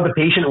 it's not the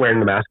patient wearing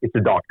the mask, it's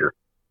the doctor.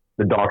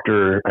 The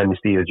doctor,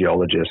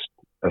 anesthesiologist,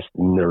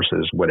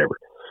 nurses, whatever.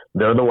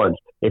 They're the ones.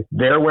 If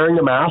they're wearing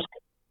a mask,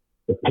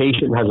 the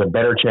patient has a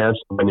better chance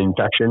of an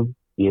infection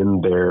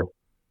in their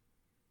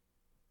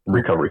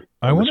recovery.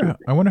 I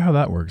wonder how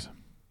that works.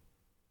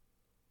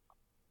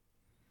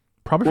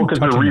 Probably because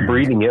they're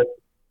rebreathing it,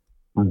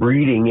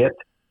 breeding it.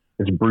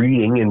 It's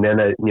breeding, and then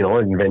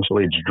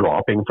eventually it's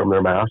dropping from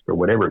their mask or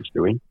whatever it's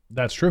doing.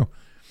 That's true.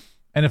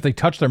 And if they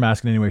touch their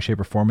mask in any way, shape,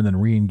 or form, and then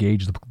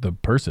re-engage the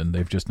person,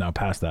 they've just now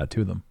passed that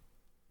to them.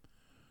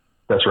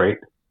 That's right.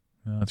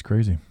 Yeah, that's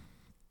crazy.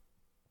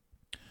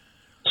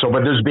 So,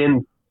 but there's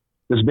been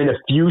a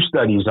few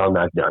studies on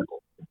that done.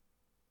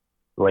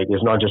 Like,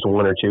 it's not just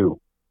one or two.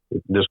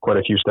 There's quite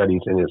a few studies,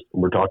 and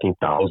we're talking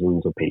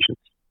thousands of patients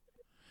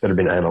that have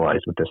been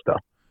analyzed with this stuff.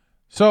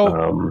 So,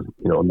 and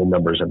the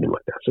numbers have been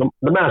like that. So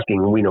the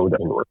masking, we know,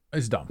 doesn't work.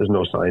 It's dumb. There's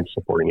no science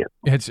supporting it.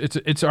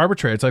 It's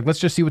arbitrary. It's like, let's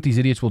just see what these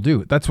idiots will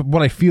do. That's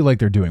what I feel like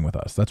they're doing with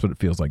us. That's what it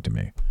feels like to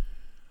me.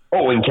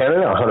 Oh, in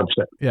Canada, 100%.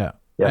 Yeah.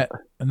 Yeah.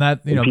 And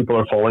that, people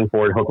are falling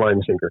for it, hook, line,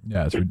 and sinker.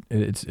 Yeah,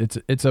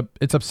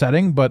 it's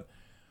upsetting, but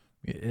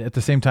at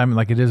the same time,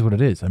 like, it is what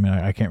it is. I mean,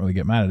 I can't really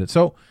get mad at it.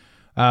 So,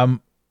 and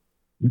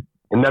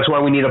that's why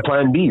we need a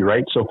plan B,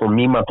 right? So for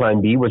me, my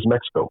plan B was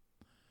Mexico.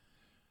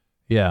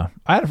 Yeah,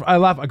 I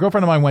laugh. A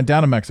girlfriend of mine went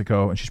down to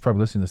Mexico, and she's probably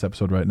listening to this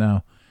episode right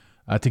now.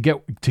 To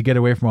get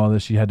away from all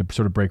this, she had to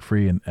sort of break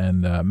free,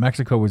 and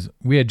Mexico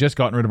we had just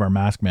gotten rid of our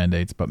mask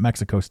mandates, but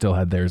Mexico still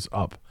had theirs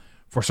up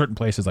for certain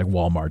places like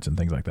Walmarts and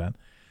things like that.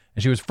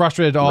 And she was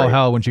frustrated to all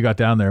hell when she got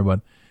down there, but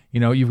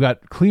you've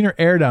got cleaner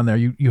air down there.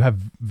 You have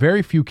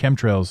very few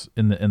chemtrails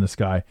in the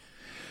sky.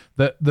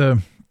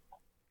 The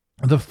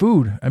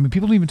food. I mean,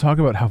 people don't even talk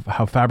about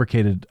how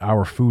fabricated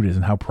our food is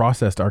and how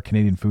processed our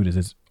Canadian food is.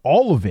 It's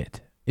all of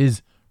it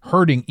is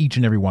hurting each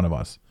and every one of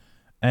us.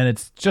 And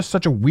it's just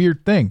such a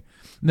weird thing.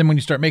 And then when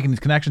you start making these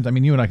connections, I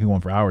mean, you and I can go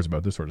on for hours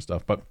about this sort of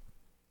stuff, but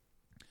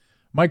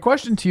my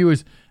question to you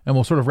is, and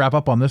we'll sort of wrap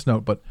up on this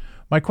note, but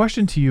my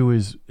question to you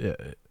is,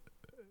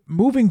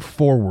 moving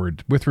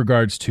forward with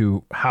regards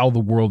to how the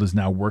world is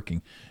now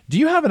working, do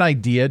you have an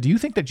idea? Do you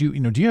think that do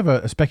you have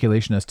a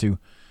speculation as to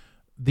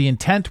the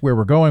intent, where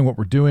we're going, what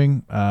we're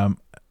doing?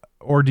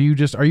 Or are you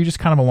just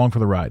kind of along for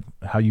the ride?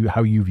 How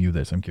you view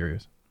this? I'm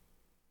curious.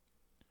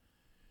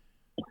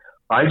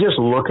 I just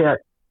look at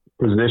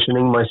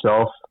positioning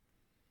myself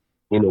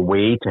in a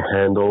way to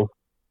handle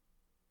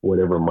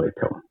whatever might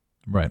come.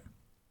 Right.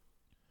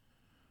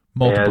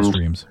 Multiple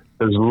streams.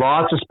 There's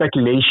lots of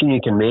speculation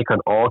you can make on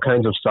all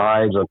kinds of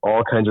sides, on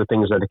all kinds of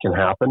things that it can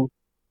happen.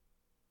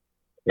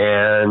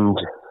 And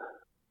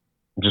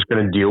I'm just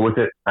going to deal with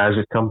it as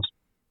it comes.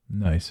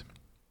 Nice.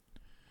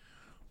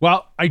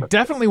 Well, I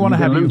definitely want to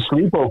have you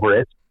sleep over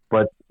it,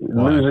 but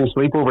losing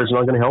sleep over it's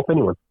not going to help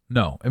anyone.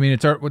 No, I mean,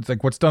 it's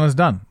like what's done is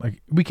done.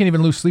 Like, we can't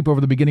even lose sleep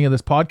over the beginning of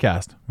this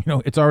podcast.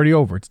 It's already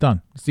over. It's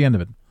done. It's the end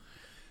of it.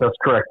 That's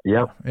correct.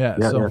 Yeah. Yeah.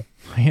 So,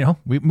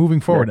 we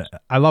moving forward.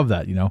 Yes. I love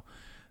that.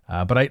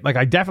 But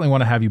I definitely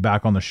want to have you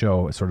back on the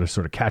show, sort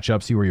of catch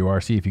up, see where you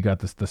are, see if you got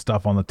the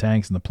stuff on the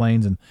tanks and the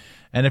planes, and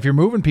if you're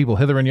moving people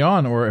hither and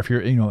yon, or if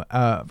you're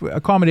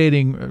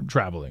accommodating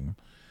traveling,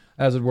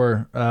 as it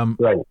were.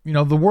 Right.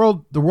 The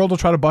world will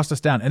try to bust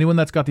us down. Anyone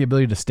that's got the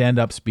ability to stand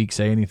up, speak,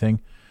 say anything,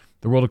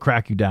 the world will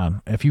crack you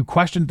down. If you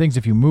question things,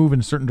 if you move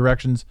in certain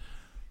directions,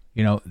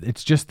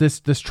 it's just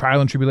this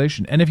trial and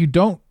tribulation. And if you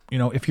don't,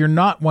 if you're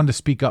not one to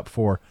speak up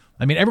for,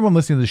 I mean, everyone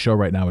listening to the show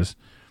right now it's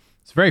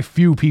very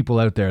few people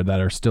out there that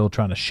are still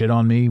trying to shit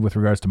on me with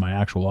regards to my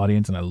actual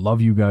audience, and I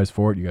love you guys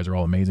for it. You guys are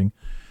all amazing.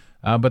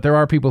 But there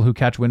are people who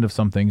catch wind of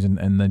some things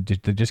and they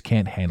just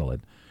can't handle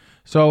it.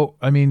 So,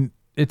 I mean,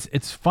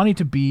 it's funny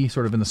to be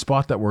sort of in the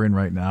spot that we're in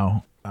right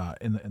now,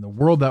 in the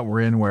world that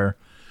we're in, where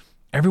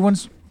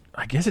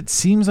I guess it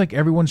seems like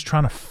everyone's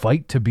trying to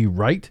fight to be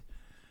right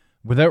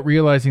without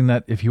realizing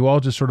that if you all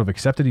just sort of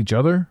accepted each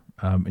other,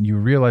 and you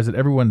realize that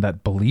everyone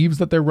that believes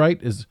that they're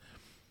right is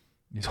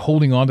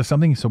holding on to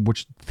something, so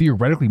which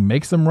theoretically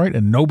makes them right,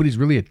 and nobody's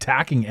really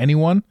attacking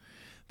anyone.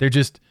 They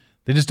just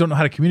don't know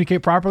how to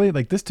communicate properly.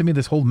 Like this, to me,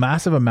 this whole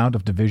massive amount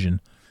of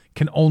division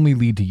can only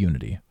lead to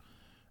unity.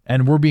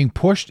 And we're being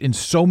pushed in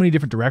so many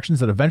different directions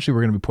that eventually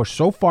we're going to be pushed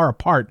so far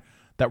apart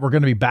that we're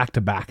going to be back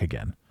to back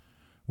again,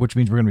 which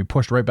means we're going to be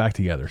pushed right back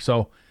together.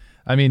 So,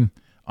 I mean,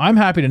 I'm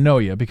happy to know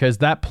you, because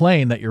that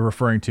plane that you're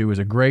referring to is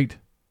a great,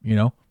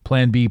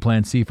 plan B,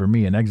 plan C for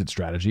me, an exit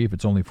strategy. If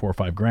it's only $4 or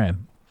 $5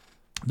 grand,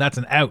 that's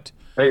an out.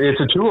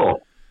 It's a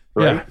tool,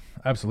 right? Yeah,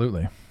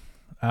 absolutely.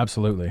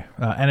 Absolutely.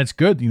 And it's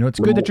good. It's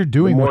good that you're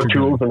doing what you're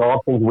doing. The more tools and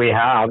options we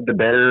have, the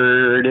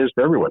better it is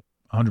for everyone.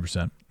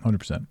 100%.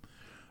 100%. And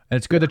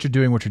it's good that you're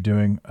doing what you're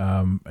doing,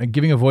 and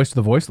giving a voice to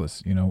the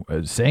voiceless,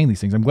 saying these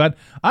things.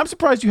 I'm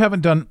surprised you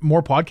haven't done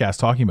more podcasts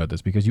talking about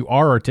this, because you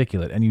are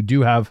articulate and you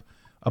do have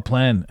a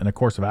plan and a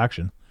course of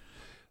action.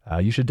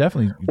 You should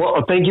definitely.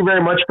 Well, thank you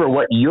very much for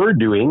what you're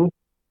doing.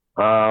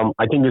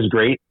 I think it's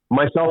great.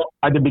 Myself,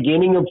 at the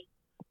beginning of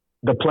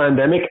the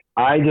pandemic,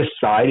 I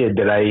decided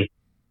that I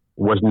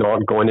was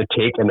not going to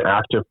take an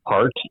active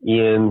part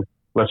in,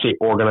 let's say,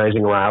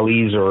 organizing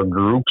rallies or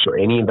groups or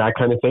any of that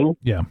kind of thing.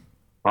 Yeah.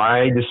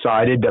 I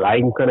decided that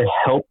I'm going to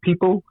help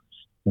people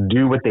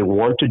do what they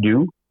want to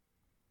do,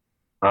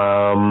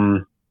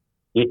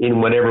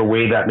 in whatever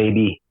way that may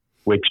be,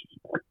 which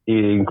it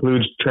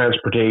includes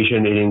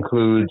transportation, it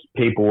includes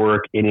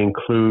paperwork, it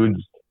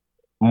includes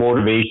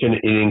motivation,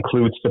 it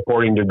includes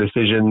supporting their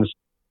decisions,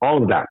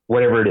 all of that,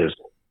 whatever it is.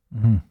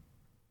 Mm-hmm.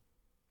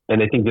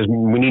 And I think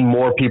we need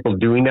more people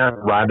doing that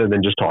rather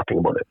than just talking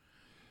about it.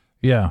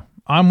 Yeah.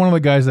 I'm one of the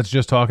guys that's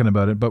just talking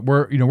about it, but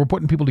we're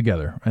putting people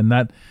together, and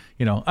that,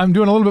 I'm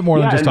doing a little bit more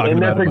than just talking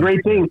about it. And that's a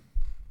great thing.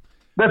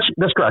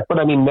 That's correct. But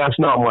I mean, that's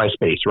not my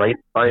space, right?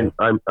 I'm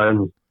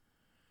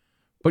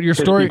but your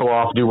story, people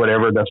off, do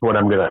whatever. That's what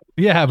I'm going to.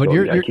 Yeah. But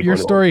your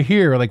story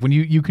here, like when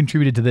you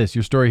contributed to this,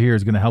 your story here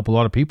is going to help a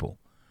lot of people,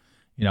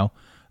 That's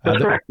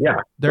correct. Yeah.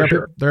 There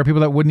are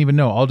people that wouldn't even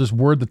know. I'll just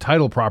word the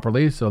title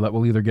properly so that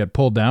we'll either get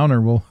pulled down or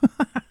we'll,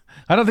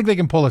 I don't think they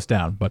can pull us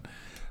down, but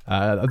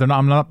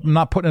I'm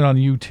not putting it on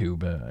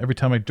YouTube. Every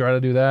time I try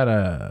to do that,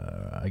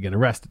 I get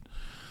arrested.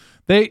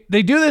 They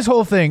do this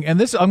whole thing, and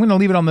I'm going to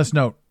leave it on this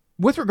note.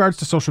 With regards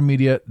to social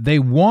media, they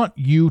want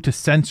you to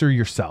censor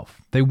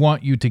yourself. They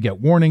want you to get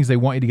warnings. They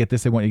want you to get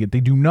this. They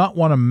do not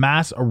want to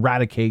mass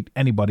eradicate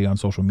anybody on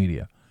social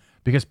media,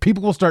 because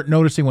people will start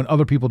noticing when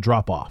other people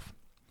drop off.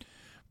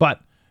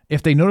 But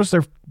if they notice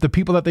the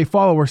people that they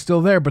follow are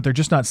still there, but they're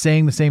just not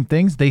saying the same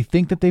things, they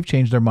think that they've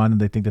changed their mind and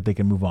they think that they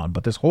can move on.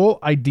 But this whole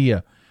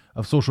idea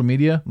of social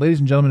media, ladies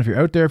and gentlemen, if you're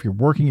out there, if you're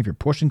working, if you're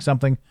pushing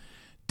something,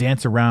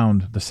 dance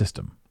around the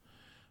system.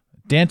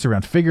 Dance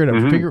around, figure it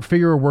out,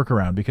 figure a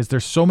workaround, because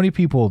there's so many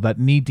people that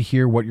need to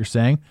hear what you're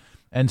saying,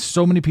 and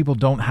so many people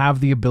don't have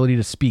the ability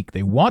to speak.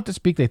 They want to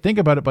speak, they think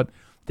about it, but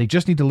they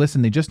just need to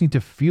listen. They just need to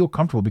feel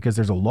comfortable, because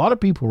there's a lot of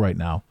people right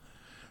now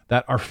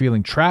that are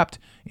feeling trapped,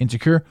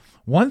 insecure.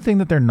 One thing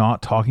that they're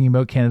not talking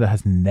about, Canada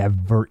has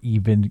never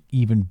even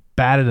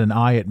batted an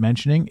eye at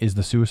mentioning, is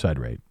the suicide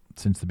rate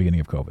since the beginning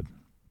of COVID.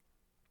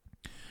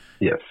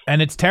 Yes.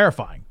 And it's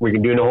terrifying. We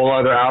can do a whole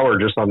other hour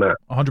just on that.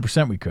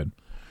 100% we could.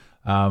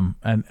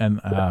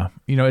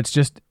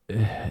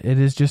 It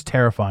is just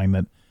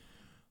terrifying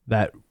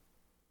that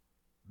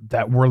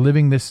we're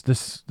living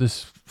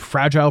this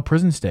fragile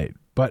prison state,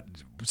 but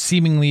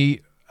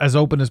seemingly as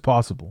open as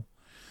possible.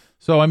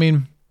 So, I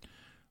mean,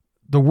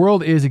 the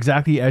world is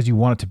exactly as you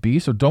want it to be.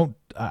 So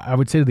I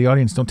would say to the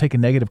audience, don't take a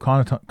negative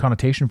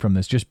connotation from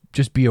this.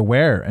 Just be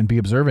aware and be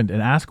observant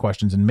and ask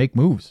questions and make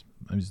moves.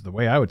 Is the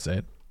way I would say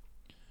it.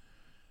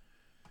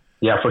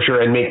 Yeah, for sure.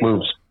 And make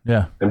moves.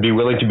 Yeah. And be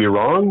willing to be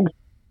wrong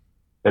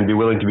and be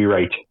willing to be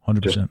right.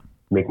 100%. Just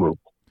make moves.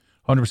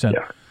 100%.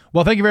 Yeah.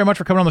 Well, thank you very much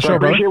for coming on the show,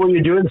 brother. I appreciate what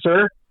you're doing,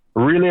 sir.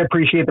 Really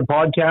appreciate the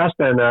podcast,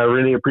 and I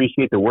really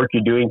appreciate the work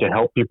you're doing to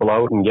help people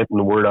out and getting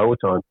the word out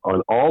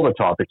on all the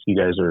topics you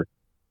guys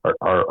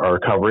are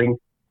covering.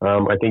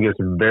 I think it's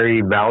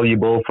very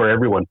valuable for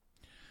everyone.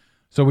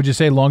 So would you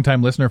say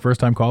long-time listener,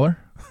 first-time caller?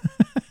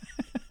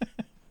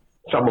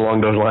 Something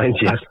along those lines,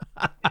 yes.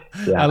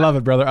 Yeah. I love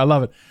it, brother. I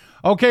love it.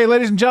 Okay,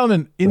 ladies and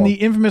gentlemen, in the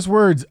infamous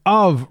words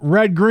of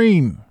Red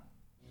Green,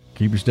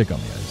 keep your stick on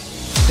the ice.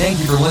 Thank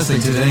you for listening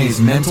to today's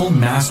Mental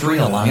Mastery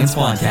Alliance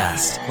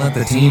podcast. Let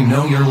the team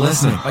know you're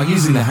listening by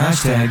using the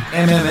hashtag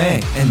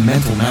MMA and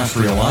Mental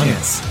Mastery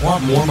Alliance.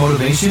 Want more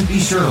motivation? Be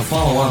sure to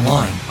follow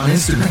online on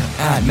Instagram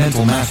at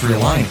Mental Mastery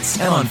Alliance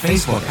and on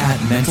Facebook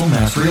at Mental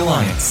Mastery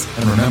Alliance.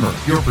 And remember,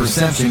 your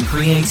perception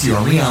creates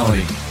your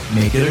reality.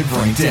 Make it a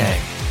great day.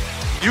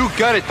 You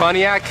got it,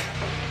 Pontiac.